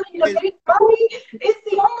disability to make money.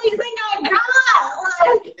 It's the only thing I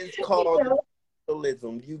got. Like, it's called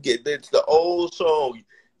capitalism. That's the old song.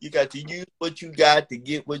 You got to use what you got to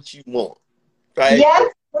get what you want. Right?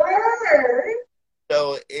 Yes, sir.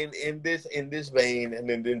 So in this vein, and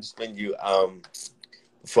then spend you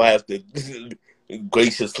before I have to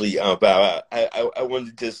graciously bow out, I want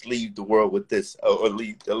to just leave the world with this, or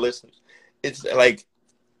leave the listeners. It's like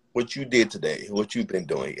what you did today, what you've been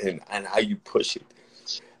doing, and how you push it.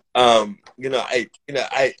 I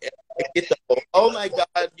get the oh my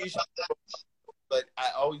God, you should, but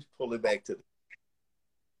I always pull it back to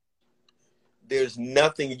there's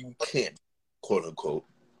nothing you can't, quote unquote,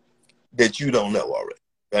 that you don't know already,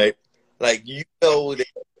 right? Like,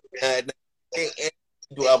 that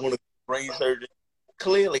do I want to brain surgery?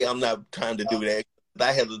 Clearly, I'm not trying to do that.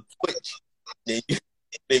 I have a twitch. Then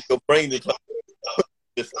your brain is like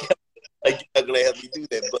you're not gonna have me do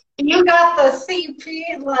that. But you got the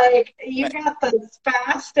CP, like you got the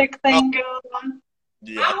spastic thing going on.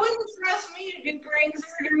 Yeah. I wouldn't trust me to do brain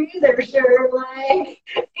surgery either, sure. Like,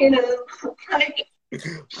 like.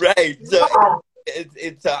 Right. So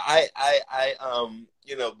it's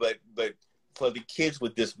but for the kids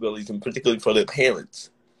with disabilities, and particularly for their parents,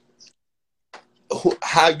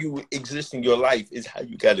 how you exist in your life is how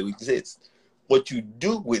you got to exist. What you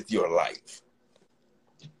do with your life,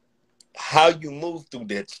 how you move through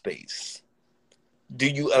that space. Do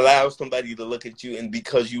you allow somebody to look at you and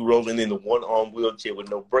because you rolling in a one-arm wheelchair with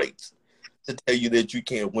no brakes to tell you that you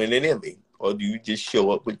can't win an Emmy? Or do you just show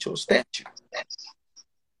up with your statue?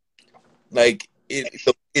 Like, it's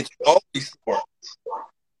always the work.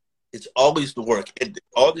 It's always the work. And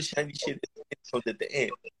all the shiny shit comes at the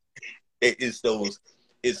end. It's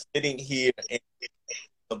sitting here and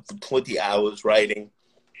for 20 hours writing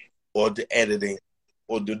or the editing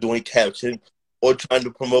or the doing caption or trying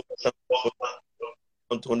to promote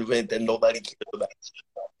something to an event that nobody cares about.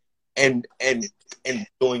 And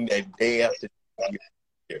doing that day after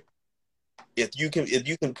day. If you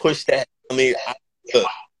can push that, I mean, I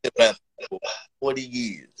 40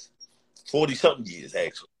 years, 40-something years,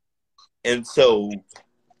 actually. And so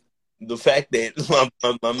the fact that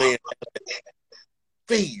my man,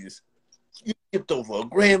 please, you skipped over a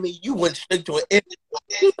Grammy, you went straight to an Emmy.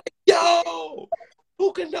 Like, yo,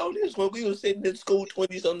 who can know this? When we were sitting in school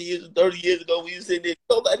 20-something years, 30 years ago, we were sitting there,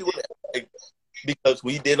 nobody would have, because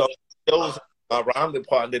we did all the shows. My rhyming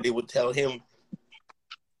partner, they would tell him,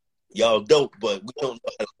 y'all dope, but we don't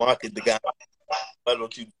know how to market the guy. Why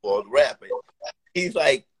don't you do all the rapping? He's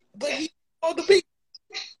like, but he all the beat.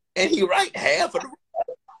 And he write half of the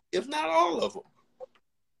rap, if not all of them.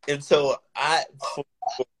 And so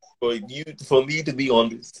for me to be on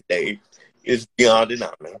this today is beyond an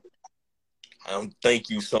honor. Thank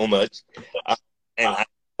you so much. And I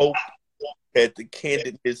hope that the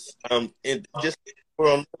candidness, and just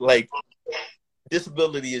like,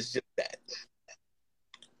 disability is just that.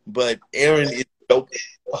 but Erin is dope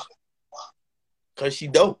because she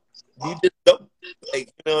dope. You just dope, like,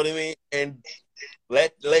 you know what I mean. And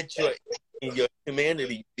let your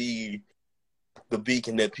humanity be the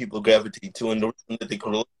beacon that people gravitate to, and the reason that they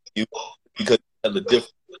can relate to you because you have a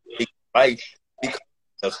different life, because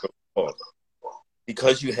that's her fault.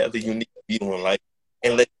 Because you have a unique view on life,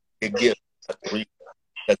 and let your gift that the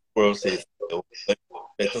world says,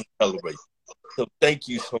 let them celebrate. So thank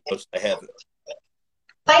you so much for having me.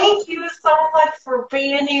 Thank you so much for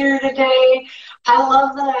being here today. I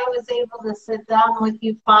love that I was able to sit down with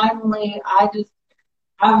you finally. I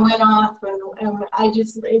went off and I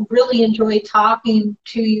just really enjoyed talking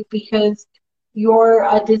to you because you're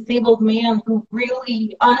a disabled man who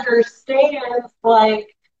really understands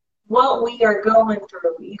like what we are going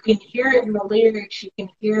through. You can hear it in the lyrics, you can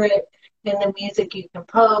hear it in the music you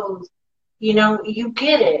compose. You know, you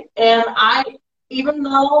get it. And even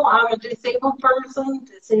though I'm a disabled person,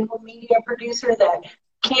 disabled media producer that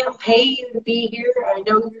can't pay you to be here, I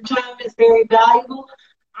know your time is very valuable.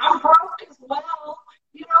 I'm broke as well,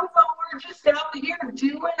 you know, but we're just out here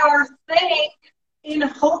doing our thing in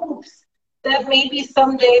hopes that maybe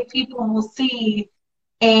someday people will see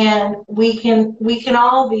and we can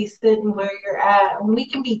all be sitting where you're at and we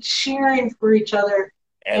can be cheering for each other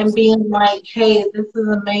and being like, hey, this is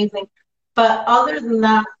amazing. But other than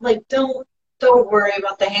that, like, don't worry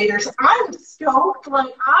about the haters. I'm stoked.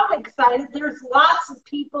 Like, I'm excited. There's lots of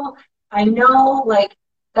people I know, like,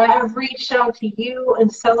 that have reached out to you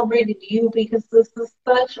and celebrated you because this is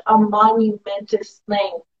such a monumentous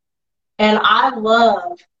thing. And I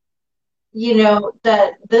love, you know,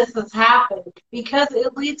 that this has happened because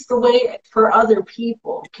it leads the way for other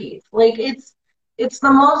people, Keith. Like, it's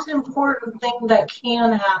the most important thing that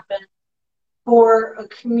can happen for a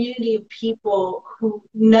community of people who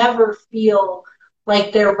never feel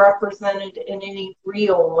like they're represented in any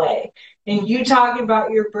real way. And you talking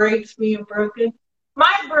about your brakes being broken,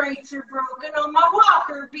 my brakes are broken on my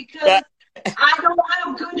walker because I don't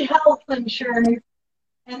have good health insurance,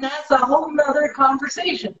 and that's a whole nother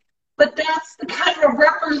conversation. But that's the kind of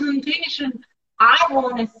representation I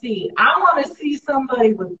want to see. I want to see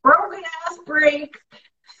somebody with broken ass brakes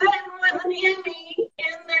sitting with an Emmy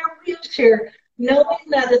in their wheelchair, knowing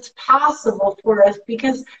that it's possible for us,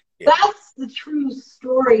 because that's the true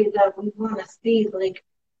story that we want to see. Like,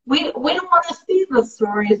 we don't want to see the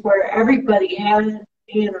stories where everybody had,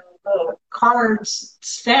 you know, the cards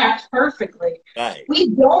stacked perfectly. Right. We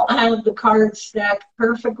don't have the cards stacked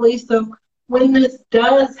perfectly, so when this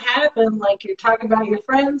does happen, like you're talking about your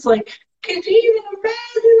friends, like, could you even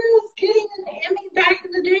imagine us getting an Emmy back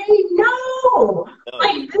in the day? No!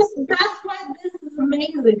 Like, that's why this is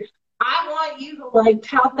amazing. I want you to, like,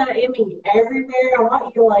 tout that Emmy everywhere. I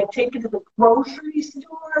want you to, like, take it to the grocery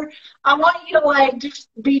store. I want you to, like, just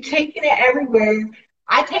be taking it everywhere.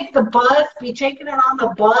 I take the bus, be taking it on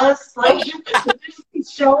the bus, like, just be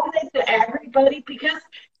showing it to everybody because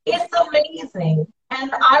it's amazing.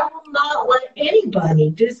 And I will not let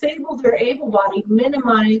anybody, disabled or able-bodied,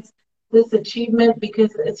 minimize this achievement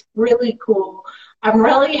because it's really cool. I'm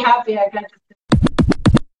really happy I got to.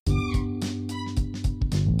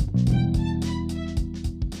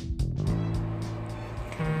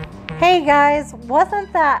 Hey guys,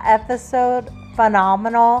 wasn't that episode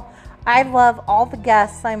phenomenal? I love all the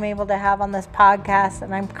guests I'm able to have on this podcast,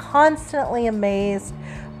 and I'm constantly amazed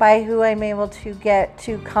by who I'm able to get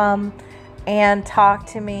to come and talk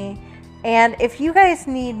to me. And if you guys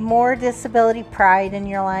need more disability pride in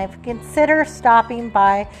your life, consider stopping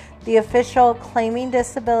by the official Claiming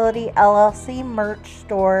Disability LLC merch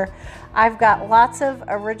store. I've got lots of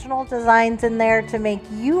original designs in there to make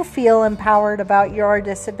you feel empowered about your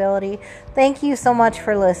disability. Thank you so much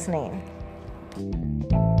for listening.